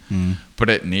thing, but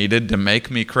it needed to make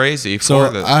me crazy for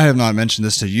this. I have not mentioned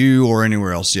this to you or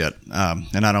anywhere else yet,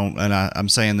 and I'm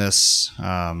saying this,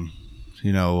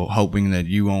 hoping that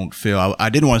you won't feel. I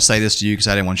didn't want to say this to you because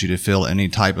I didn't want you to feel any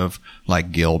type of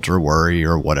like guilt or worry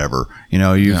or whatever.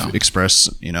 You've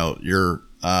expressed, your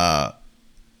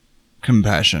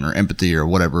compassion or empathy or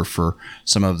whatever for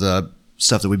some of the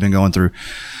stuff that we've been going through.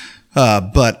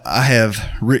 But I have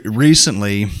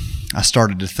recently, I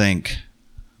started to think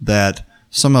that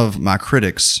some of my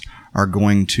critics are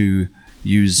going to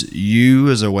use you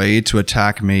as a way to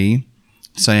attack me,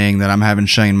 saying that I'm having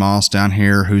Shane Mauss down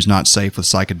here who's not safe with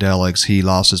psychedelics. He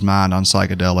lost his mind on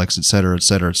psychedelics, et cetera, et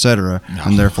cetera, et cetera. No.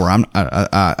 And therefore,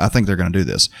 I think they're going to do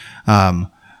this.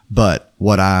 But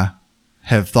what I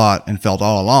have thought and felt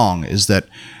all along is that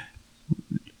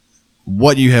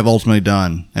what you have ultimately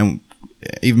done, and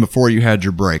even before you had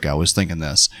your break, I was thinking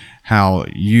this, how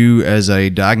you as a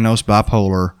diagnosed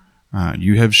bipolar,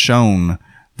 you have shown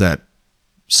that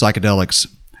psychedelics,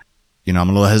 I'm a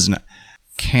little hesitant,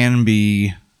 can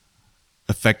be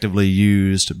effectively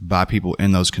used by people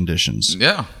in those conditions.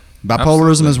 Yeah. Bipolarism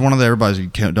absolutely. Is one of the everybody's.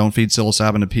 Don't feed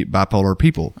psilocybin to bipolar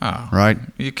people. Oh, right?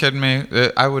 Are you kidding me?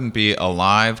 I wouldn't be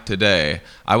alive today.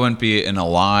 I wouldn't be an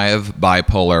alive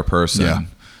bipolar person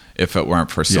if it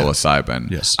weren't for psilocybin.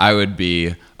 Yeah. Yes. I would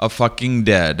be a fucking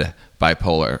dead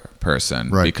bipolar person,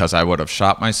 right, because I would have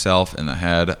shot myself in the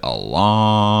head a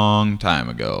long time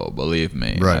ago. Believe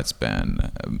me, right. That's been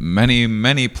many,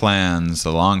 many plans,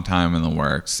 a long time in the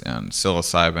works, and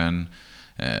psilocybin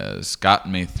has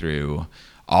gotten me through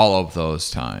all of those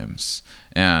times.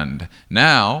 And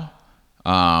now,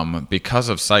 because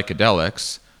of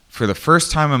psychedelics, for the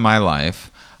first time in my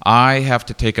life, I have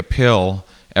to take a pill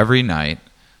every night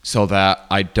so that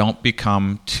I don't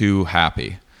become too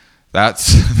happy.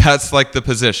 That's like the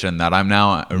position that I'm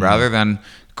now, rather than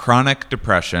chronic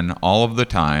depression all of the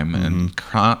time and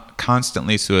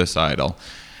constantly suicidal.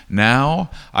 Now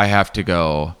I have to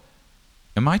go,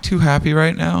 am I too happy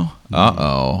right now?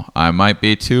 Uh-oh, I might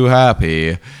be too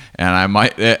happy,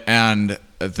 and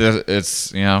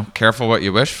it's, careful what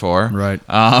you wish for. Right.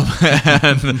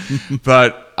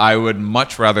 But I would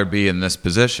much rather be in this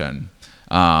position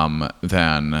than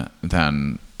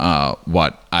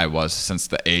what I was since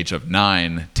the age of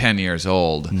 10 years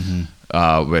old,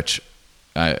 which,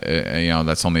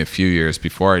 that's only a few years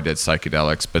before I did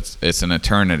psychedelics, but it's an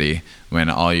eternity when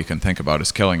all you can think about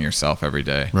is killing yourself every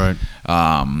day. Right.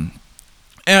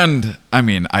 And I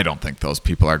mean, I don't think those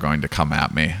people are going to come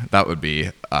at me. That would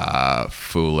be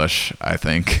foolish, I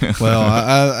think. Well,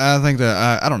 I think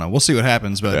that I don't know. We'll see what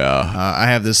happens, but I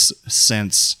have this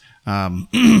sense. We'll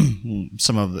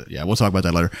talk about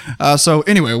that later. So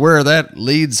anyway, where that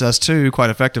leads us to quite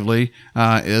effectively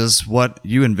is what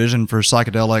you envision for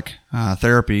psychedelic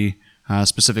therapy,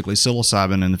 specifically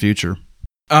psilocybin in the future.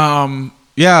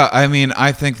 Yeah, I mean,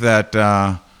 I think that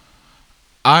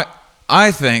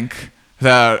I think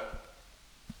that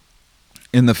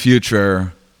in the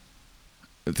future,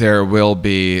 there will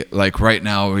be, like, right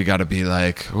now we got to be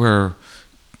like, we're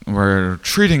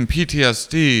treating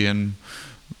PTSD and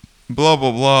blah,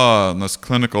 blah, blah, and this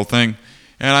clinical thing.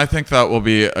 And I think that will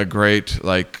be a great,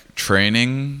 like,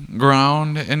 training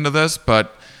ground into this.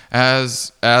 But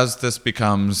as this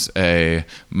becomes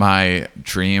my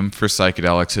dream for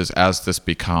psychedelics is as this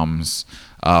becomes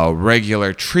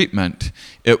regular treatment,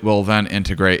 it will then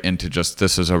integrate into just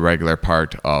this is a regular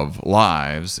part of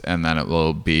lives, and then it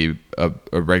will be a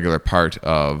regular part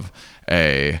of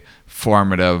a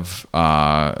formative,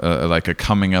 like a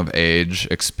coming of age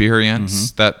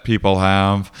experience that people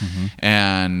have,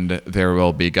 and there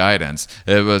will be guidance.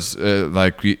 It was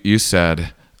like you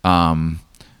said,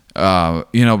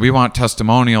 we want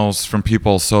testimonials from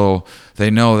people so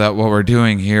they know that what we're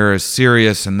doing here is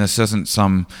serious and this isn't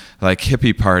some like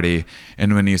hippie party.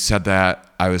 And when you said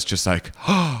that, I was just like,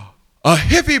 oh, a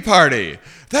hippie party.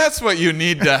 That's what you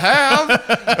need to have.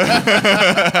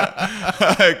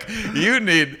 Like, you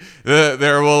need,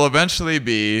 there will eventually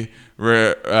be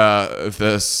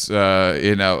this,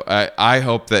 I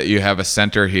hope that you have a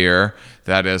center here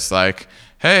that is like,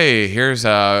 hey, here's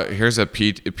a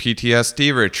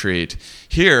PTSD retreat.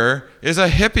 Here is a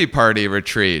hippie party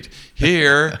retreat.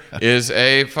 Here is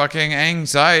a fucking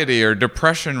anxiety or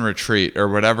depression retreat or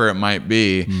whatever it might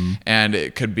be. And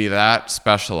it could be that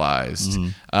specialized.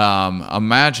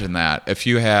 Imagine that if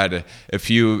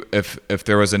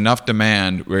there was enough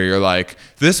demand where you're like,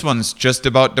 this one's just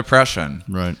about depression.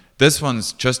 Right. This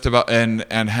one's just about,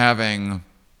 and having,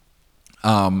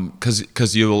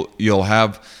 cause you'll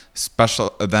have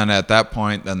special, then at that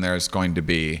point, then there's going to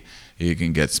be, you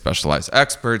can get specialized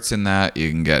experts in that.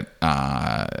 You can get,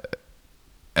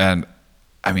 and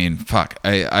I mean, fuck,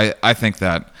 I think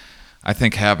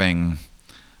having,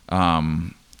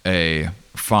 a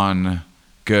fun,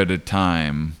 good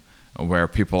time where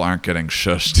people aren't getting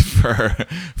shushed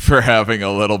for having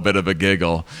a little bit of a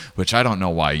giggle, which I don't know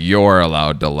why you're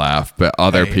allowed to laugh, but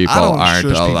other people aren't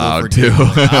allowed to.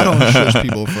 I don't shush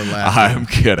people for laughing. I'm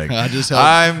kidding.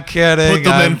 I'm kidding. Put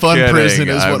them in fun prison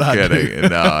is what I do.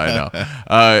 No, I know.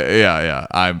 Yeah.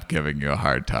 I'm giving you a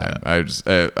hard time. I just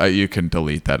you can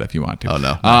delete that if you want to. Oh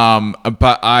no.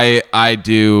 But I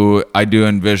do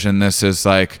envision this as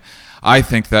like, I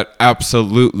think that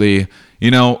absolutely,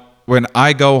 when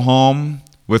I go home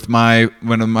with my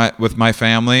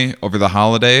family over the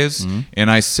holidays,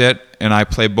 and I sit and I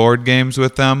play board games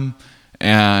with them,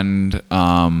 and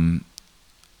I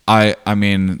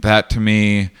mean that to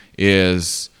me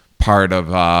is part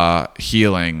of a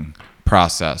healing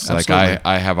process. Absolutely. Like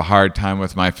I have a hard time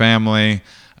with my family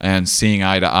and seeing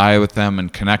eye to eye with them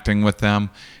and connecting with them,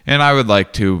 and I would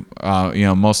like to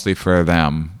mostly for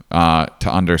them to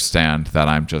understand that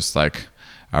I'm just like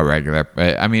a regular.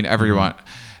 I mean, everyone.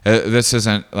 This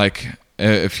isn't like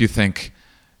if you think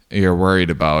you're worried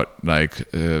about like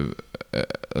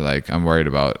I'm worried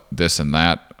about this and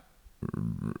that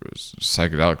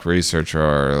psychedelic research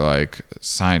or like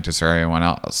scientists or anyone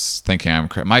else thinking I'm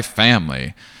crazy. My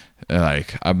family,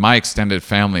 my extended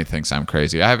family thinks I'm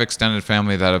crazy. I have extended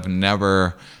family that have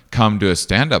never come to a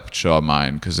stand-up show of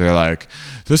mine because they're like,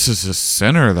 this is a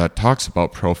sinner that talks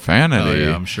about profanity. Oh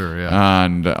yeah, I'm sure. Yeah.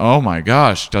 And oh my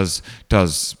gosh, does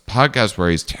podcasts where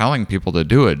he's telling people to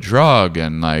do a drug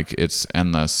and like it's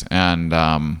endless. And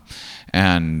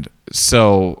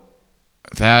so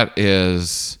that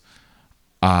is,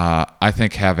 I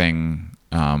think having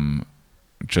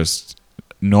just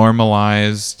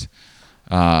normalized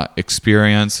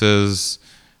experiences,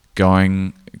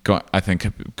 I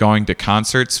think going to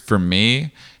concerts for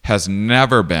me has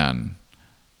never been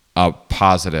a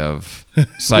positive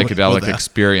psychedelic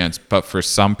experience, but for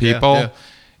some people,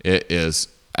 it is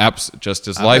just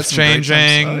as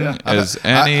life-changing as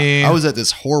any. I was at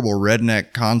this horrible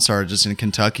redneck concert just in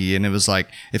Kentucky, and it was like,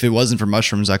 if it wasn't for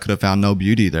mushrooms, I could have found no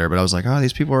beauty there. But I was like, oh,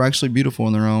 these people are actually beautiful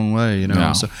in their own way,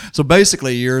 Yeah. So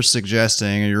basically, you're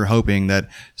suggesting, or you're hoping that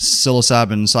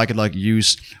psilocybin psychedelic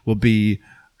use will be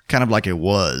kind of like it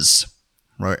was,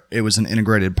 right? It was an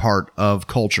integrated part of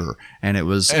culture, and it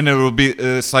will be.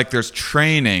 It's like there's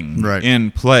training right.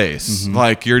 in place,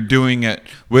 like you're doing it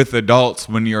with adults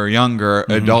when you're younger,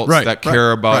 adults that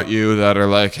care about you, that are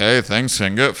like, hey, things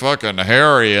can get fucking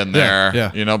hairy in there.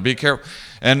 Yeah. Be careful.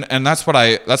 And that's what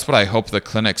I hope the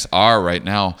clinics are right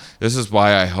now. This is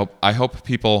why I hope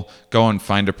people go and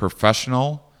find a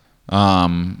professional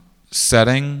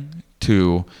setting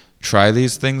to try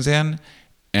these things in,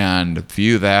 and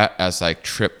view that as like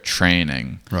trip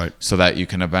training, right? So that you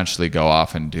can eventually go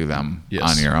off and do them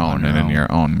on your own in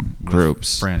your own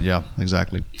groups. Yeah,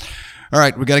 exactly. All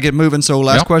right, we got to get moving. So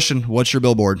last question, what's your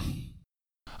billboard?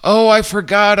 Oh, I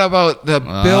forgot about the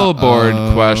billboard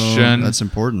question. That's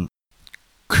important.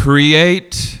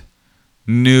 Create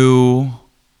new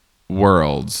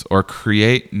worlds or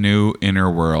create new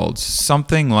inner worlds,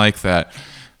 something like that.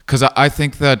 Because I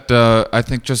think that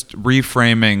just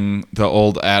reframing the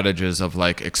old adages of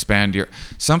like expand your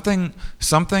something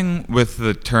with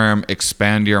the term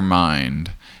expand your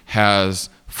mind has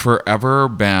forever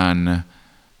been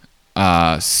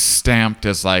stamped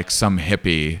as like some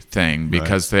hippie thing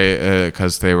because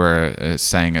they were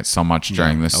saying it so much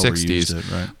during the 60s.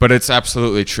 Right. But it's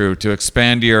absolutely true. To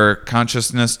expand your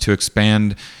consciousness, to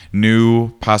expand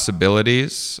new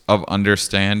possibilities of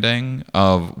understanding,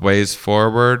 of ways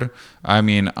forward. I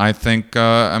mean, I think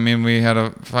we had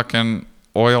a fucking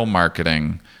oil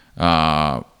marketing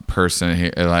person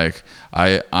here. Like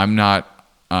I'm not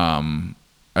I'm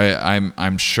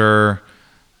sure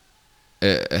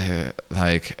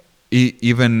like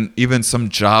even some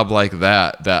job like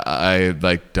that I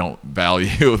like don't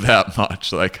value that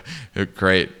much. Like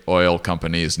great oil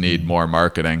companies need more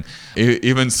marketing.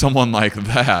 Even someone like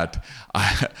that,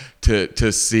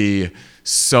 to see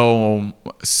so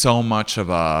much of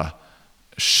a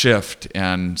shift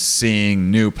and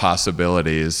seeing new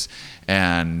possibilities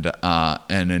and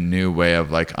a new way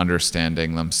of like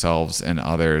understanding themselves and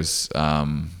others.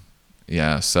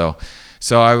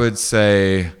 So I would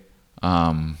say,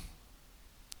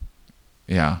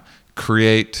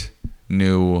 create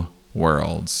new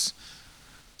worlds.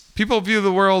 People view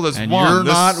the world as and one. You're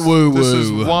not woo-woo.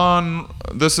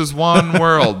 This is one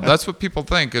world. That's what people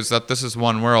think, is that this is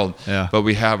one world. Yeah. But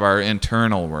we have our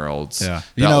internal worlds. Yeah.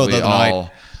 That we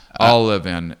all live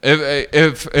in.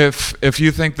 If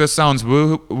you think this sounds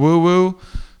woo-woo,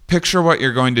 picture what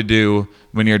you're going to do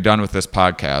when you're done with this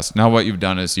podcast. Now what you've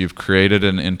done is you've created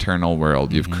an internal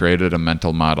world. You've created a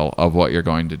mental model of what you're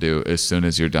going to do as soon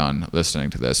as you're done listening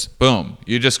to this. Boom.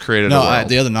 You just created a world.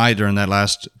 The other night during that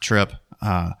last trip,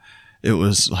 it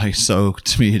was like, so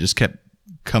to me, it just kept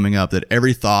coming up that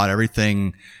every thought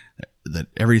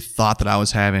that I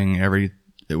was having,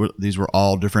 these were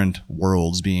all different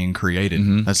worlds being created.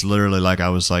 Mm-hmm. That's literally like, I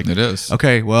was like, it is.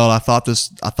 Okay, well, I thought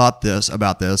this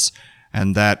about this,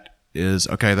 and that is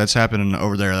okay. That's happening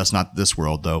over there. That's not this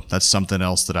world though. That's something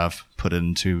else that I've put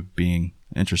into being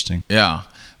interesting. Yeah.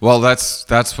 Well, that's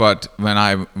what when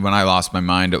I lost my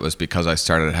mind, it was because I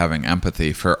started having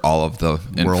empathy for all of the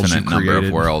infinite number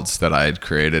of worlds that I had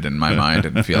created in my mind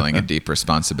and feeling a deep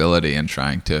responsibility and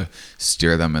trying to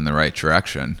steer them in the right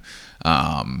direction.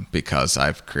 Because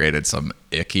I've created some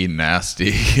icky,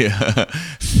 nasty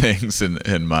things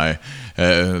in my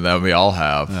that we all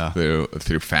have through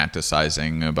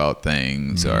fantasizing about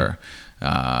things or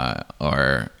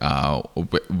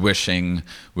wishing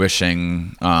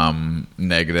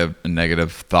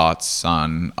negative thoughts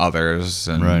on others,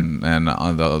 and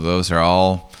those are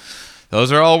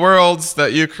all worlds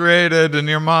that you created in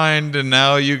your mind, and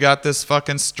now you got this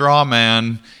fucking straw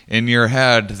man in your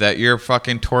head that you're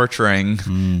fucking torturing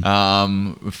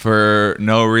for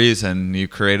no reason. You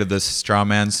created this straw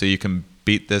man so you can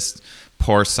beat this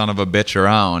poor son of a bitch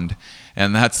around,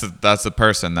 and that's the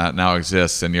person that now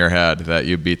exists in your head that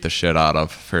you beat the shit out of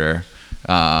for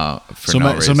no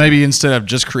reason. So maybe instead of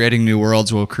just creating new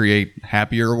worlds, we'll create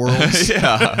happier worlds.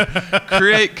 Yeah.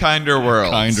 Create kinder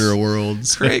worlds. Kinder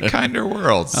worlds. Create kinder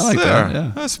worlds. I like that.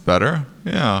 Yeah. That's better.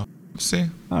 Yeah. See?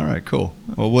 All right, cool.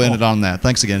 Well, we'll end it on that.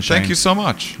 Thanks again, Shane. Thank you so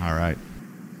much. All right.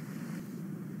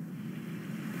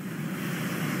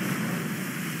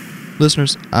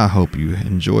 Listeners, I hope you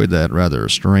enjoyed that rather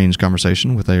strange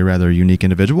conversation with a rather unique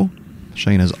individual.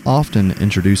 Shane is often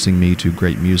introducing me to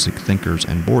great music, thinkers,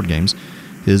 and board games.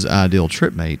 His ideal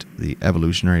tripmate, the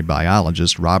evolutionary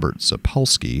biologist Robert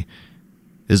Sapolsky,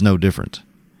 is no different.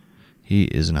 He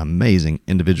is an amazing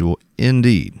individual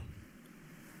indeed.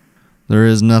 There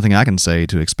is nothing I can say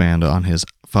to expand on his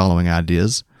following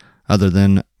ideas, other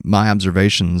than my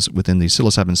observations within the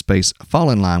psilocybin space fall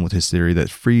in line with his theory that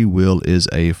free will is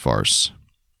a farce.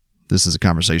 This is a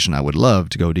conversation I would love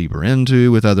to go deeper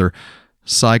into with other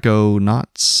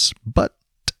psychonauts, but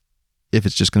if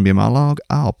it's just going to be a monologue,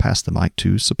 I'll pass the mic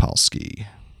to Sapolsky.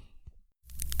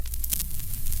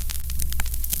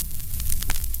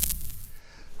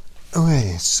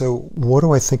 Okay, so what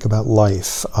do I think about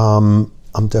life?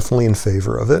 I'm definitely in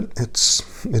favor of it.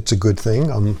 It's a good thing.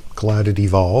 I'm glad it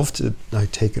evolved. I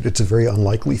take it it's a very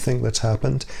unlikely thing that's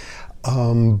happened.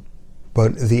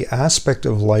 But the aspect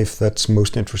of life that's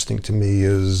most interesting to me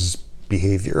is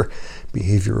behavior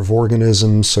of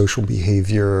organisms, social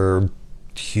behavior,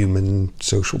 human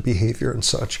social behavior and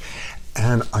such.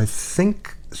 And I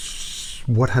think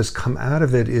what has come out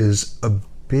of it is a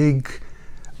big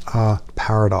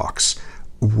paradox.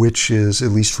 which is, at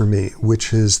least for me,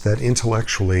 which is that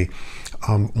intellectually,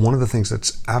 one of the things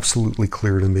that's absolutely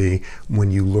clear to me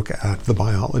when you look at the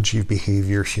biology of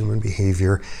behavior, human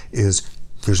behavior, is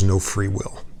there's no free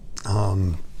will.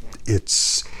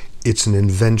 It's an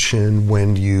invention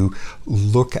when you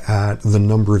look at the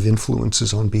number of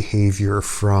influences on behavior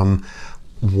from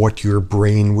what your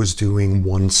brain was doing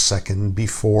 1 second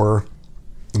before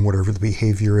whatever the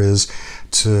behavior is,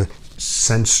 to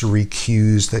sensory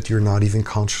cues that you're not even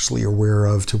consciously aware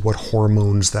of, to what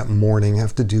hormones that morning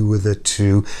have to do with it,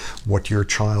 to what your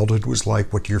childhood was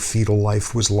like, what your fetal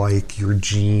life was like, your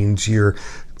genes,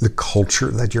 the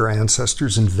culture that your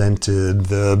ancestors invented,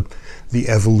 the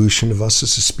evolution of us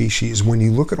as a species. When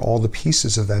you look at all the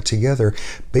pieces of that together,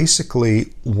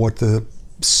 basically what the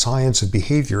science of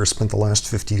behavior has spent the last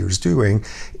 50 years doing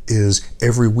is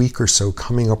every week or so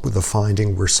coming up with a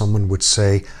finding where someone would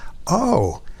say,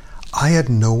 oh, I had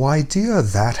no idea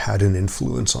that had an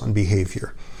influence on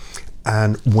behavior.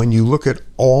 And when you look at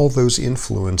all those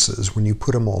influences, when you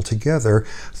put them all together,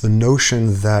 the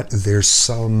notion that there's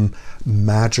some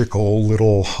magical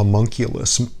little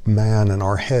homunculus man in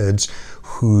our heads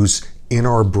who's in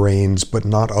our brains but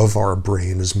not of our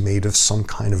brain, is made of some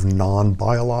kind of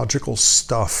non-biological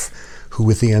stuff, who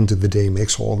at the end of the day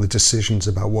makes all the decisions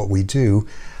about what we do,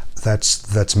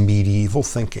 that's medieval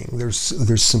thinking.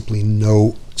 There's simply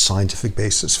no scientific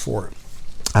basis for it.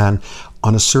 And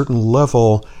on a certain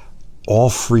level, all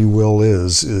free will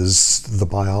is the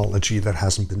biology that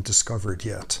hasn't been discovered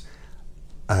yet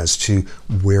as to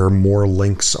where more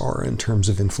links are in terms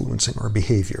of influencing our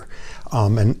behavior.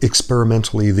 And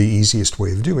experimentally, the easiest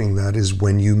way of doing that is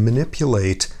when you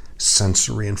manipulate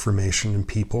sensory information in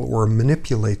people, or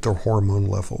manipulate their hormone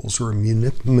levels, or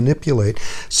manipulate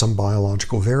some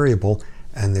biological variable,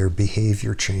 and their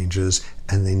behavior changes,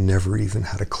 and they never even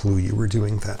had a clue you were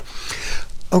doing that.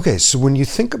 Okay, so when you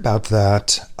think about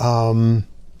that, I'm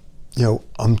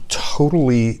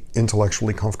totally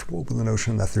intellectually comfortable with the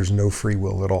notion that there's no free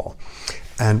will at all.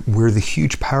 And where the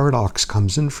huge paradox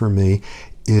comes in for me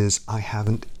is I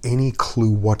haven't any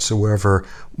clue whatsoever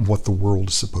what the world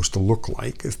is supposed to look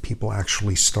like if people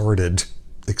actually started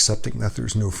accepting that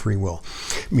there's no free will.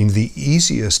 I mean, the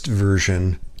easiest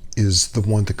version is the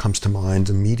one that comes to mind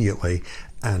immediately,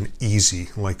 an easy,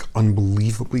 like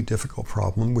unbelievably difficult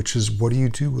problem, which is what do you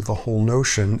do with the whole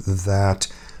notion that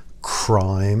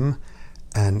crime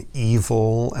and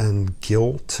evil and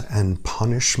guilt and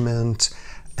punishment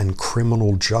and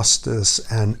criminal justice,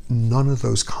 and none of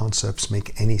those concepts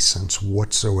make any sense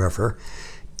whatsoever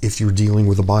if you're dealing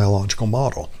with a biological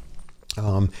model.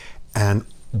 And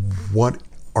what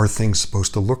are things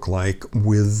supposed to look like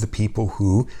with the people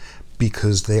who,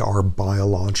 because they are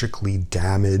biologically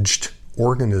damaged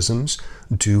organisms,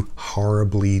 do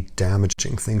horribly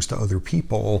damaging things to other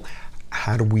people?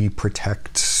 How do we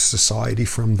protect society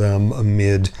from them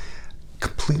amid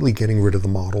completely getting rid of the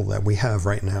model that we have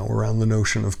right now around the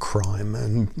notion of crime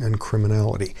and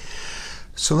criminality?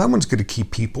 So that one's going to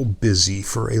keep people busy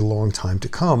for a long time to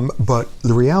come, but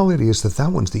the reality is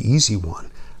that one's the easy one.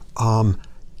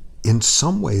 In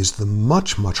some ways, the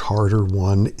much, much harder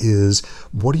one is,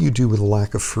 what do you do with a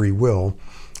lack of free will?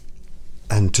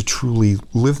 And to truly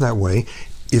live that way,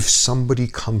 if somebody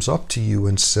comes up to you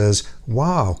and says,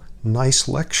 wow, nice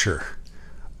lecture,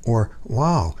 or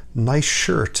wow, nice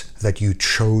shirt that you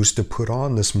chose to put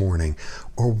on this morning,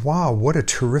 or wow, what a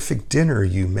terrific dinner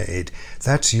you made,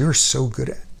 you're so good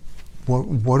at.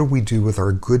 What do we do with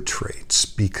our good traits?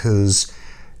 Because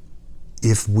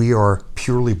if we are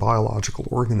purely biological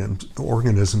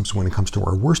organisms when it comes to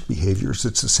our worst behaviors,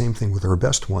 it's the same thing with our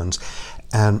best ones.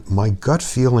 And my gut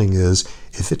feeling is,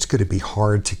 if it's going to be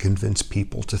hard to convince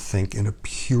people to think in a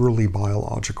purely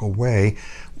biological way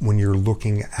when you're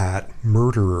looking at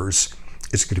murderers,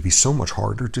 it's going to be so much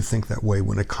harder to think that way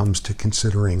when it comes to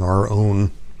considering our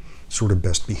own sort of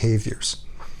best behaviors.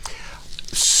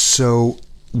 So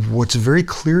what's very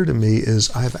clear to me is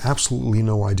I have absolutely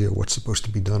no idea what's supposed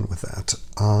to be done with that.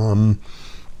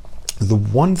 The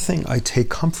one thing I take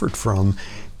comfort from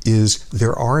is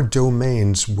there are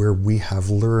domains where we have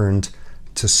learned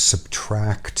to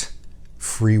subtract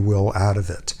free will out of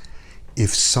it. If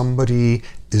somebody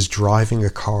is driving a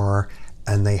car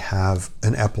and they have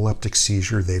an epileptic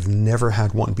seizure, they've never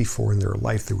had one before in their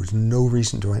life, there was no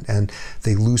reason to it, and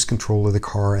they lose control of the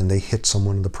car and they hit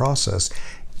someone in the process,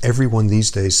 everyone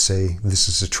these days say this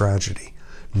is a tragedy.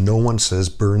 No one says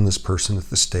burn this person at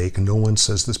the stake. No one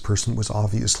says this person was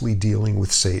obviously dealing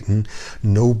with Satan.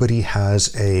 Nobody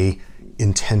has a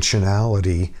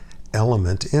intentionality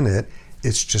element in it.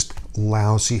 It's just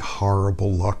lousy,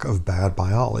 horrible luck of bad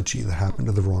biology that happened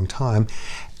at the wrong time.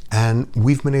 And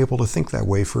we've been able to think that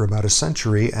way for about a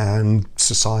century, and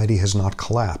society has not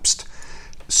collapsed.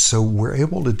 So we're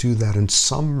able to do that in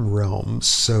some realms.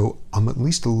 So I'm at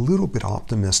least a little bit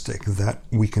optimistic that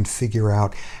we can figure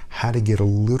out how to get a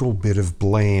little bit of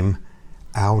blame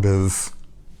out of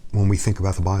when we think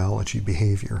about the biology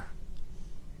behavior.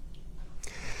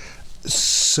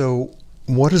 So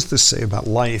what does this say about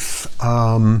life?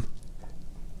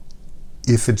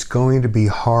 If it's going to be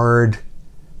hard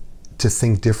to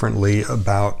think differently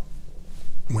about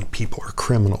when people are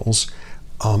criminals,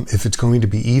 if it's going to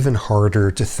be even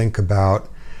harder to think about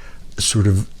sort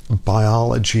of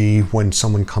biology when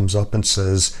someone comes up and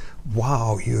says,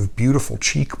 wow, you have beautiful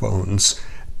cheekbones,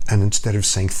 and instead of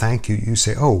saying thank you, you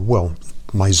say, oh, well,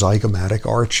 my zygomatic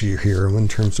arch here in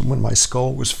terms of when my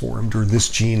skull was formed, or this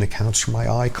gene accounts for my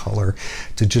eye color,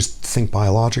 to just think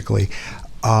biologically.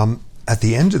 At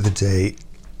the end of the day,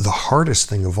 the hardest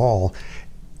thing of all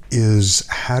is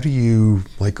how do you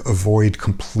avoid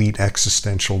complete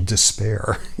existential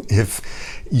despair if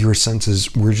your sense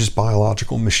is we're just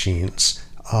biological machines,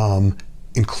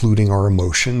 including our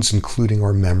emotions, including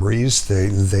our memories.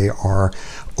 They are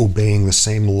obeying the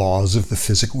same laws of the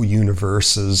physical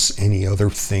universe as any other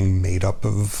thing made up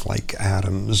of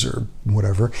atoms or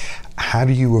whatever. How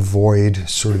do you avoid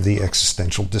sort of the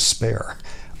existential despair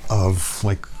of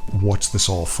what's this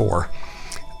all for?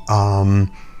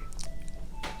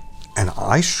 And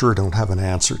I sure don't have an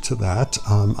answer to that.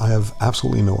 I have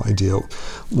absolutely no idea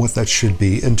what that should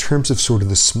be. In terms of sort of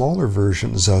the smaller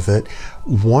versions of it,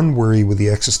 one worry with the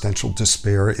existential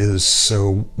despair is,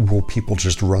 so will people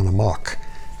just run amok?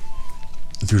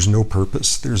 There's no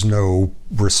purpose. There's no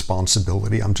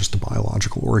responsibility. I'm just a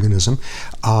biological organism.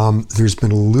 There's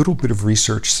been a little bit of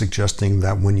research suggesting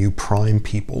that when you prime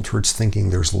people towards thinking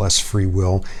there's less free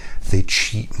will, they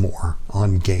cheat more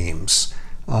on games.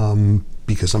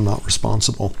 Because I'm not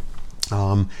responsible.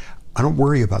 I don't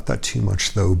worry about that too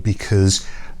much, though, because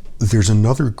there's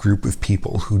another group of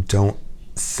people who don't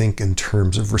think in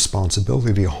terms of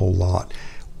responsibility a whole lot,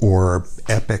 or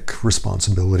epic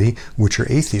responsibility, which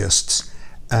are atheists.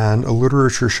 And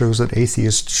literature shows that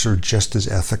atheists are just as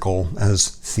ethical as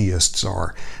theists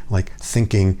are.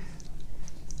 Thinking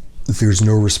there's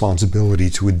no responsibility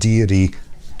to a deity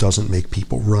doesn't make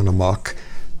people run amok.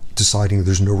 Deciding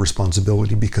there's no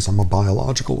responsibility because I'm a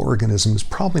biological organism is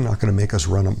probably not going to make us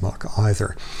run amok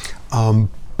either.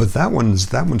 But that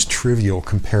one's trivial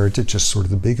compared to just sort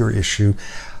of the bigger issue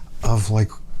of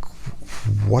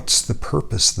what's the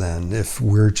purpose then if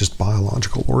we're just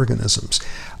biological organisms?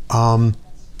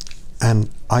 And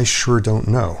I sure don't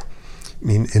know. I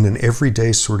mean, in an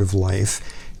everyday sort of life,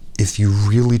 if you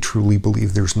really truly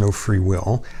believe there's no free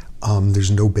will, there's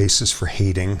no basis for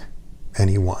hating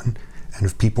anyone. And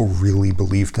if people really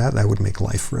believed that, that would make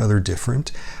life rather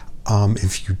different.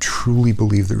 If you truly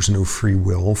believe there's no free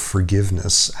will,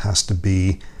 forgiveness has to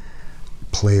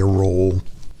play a role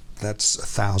that's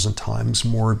 1,000 times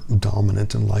more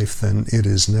dominant in life than it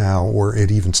is now, or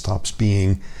it even stops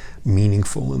being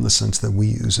meaningful in the sense that we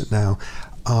use it now.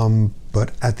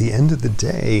 But at the end of the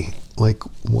day,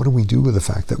 what do we do with the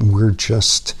fact that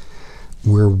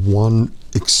we're one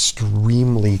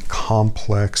extremely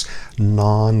complex,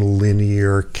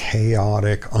 non-linear,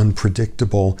 chaotic,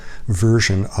 unpredictable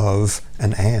version of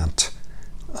an ant,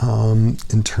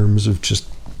 in terms of just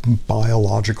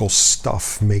biological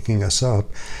stuff making us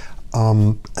up?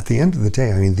 At the end of the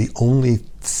day, I mean, the only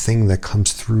thing that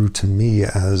comes through to me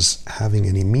as having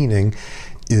any meaning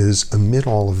is, amid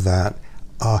all of that,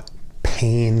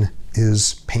 pain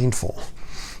is painful.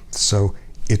 So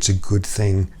it's a good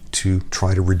thing to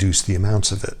try to reduce the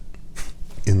amounts of it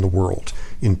in the world,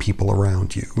 in people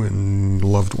around you, in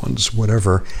loved ones,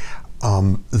 whatever.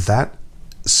 That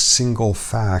single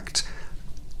fact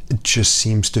just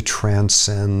seems to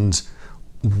transcend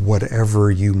whatever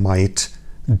you might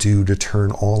do to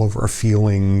turn all of our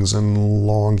feelings and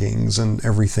longings and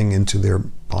everything into their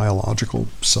biological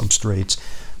substrates.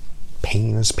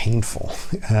 Pain is painful.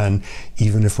 And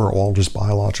even if we're all just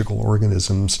biological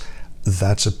organisms,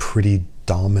 that's a pretty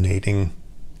dominating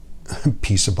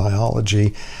piece of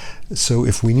biology. So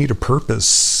if we need a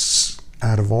purpose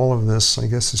out of all of this, I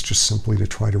guess it's just simply to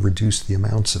try to reduce the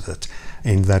amounts of it.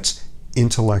 And that's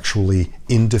intellectually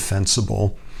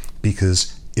indefensible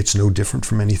because it's no different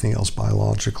from anything else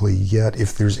biologically. Yet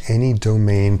if there's any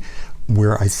domain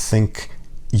where I think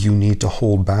you need to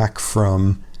hold back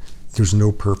from, there's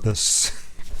no purpose,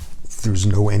 there's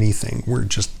no anything, we're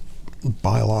just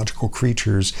biological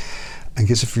creatures. I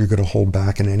guess if you're going to hold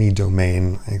back in any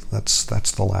domain, that's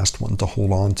the last one to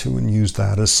hold on to and use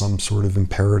that as some sort of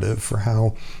imperative for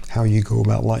how you go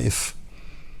about life.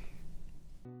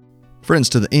 Friends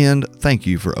to the end, thank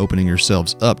you for opening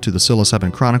yourselves up to the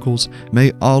Psilocybin Chronicles.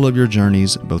 May all of your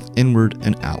journeys, both inward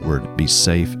and outward, be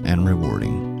safe and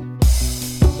rewarding.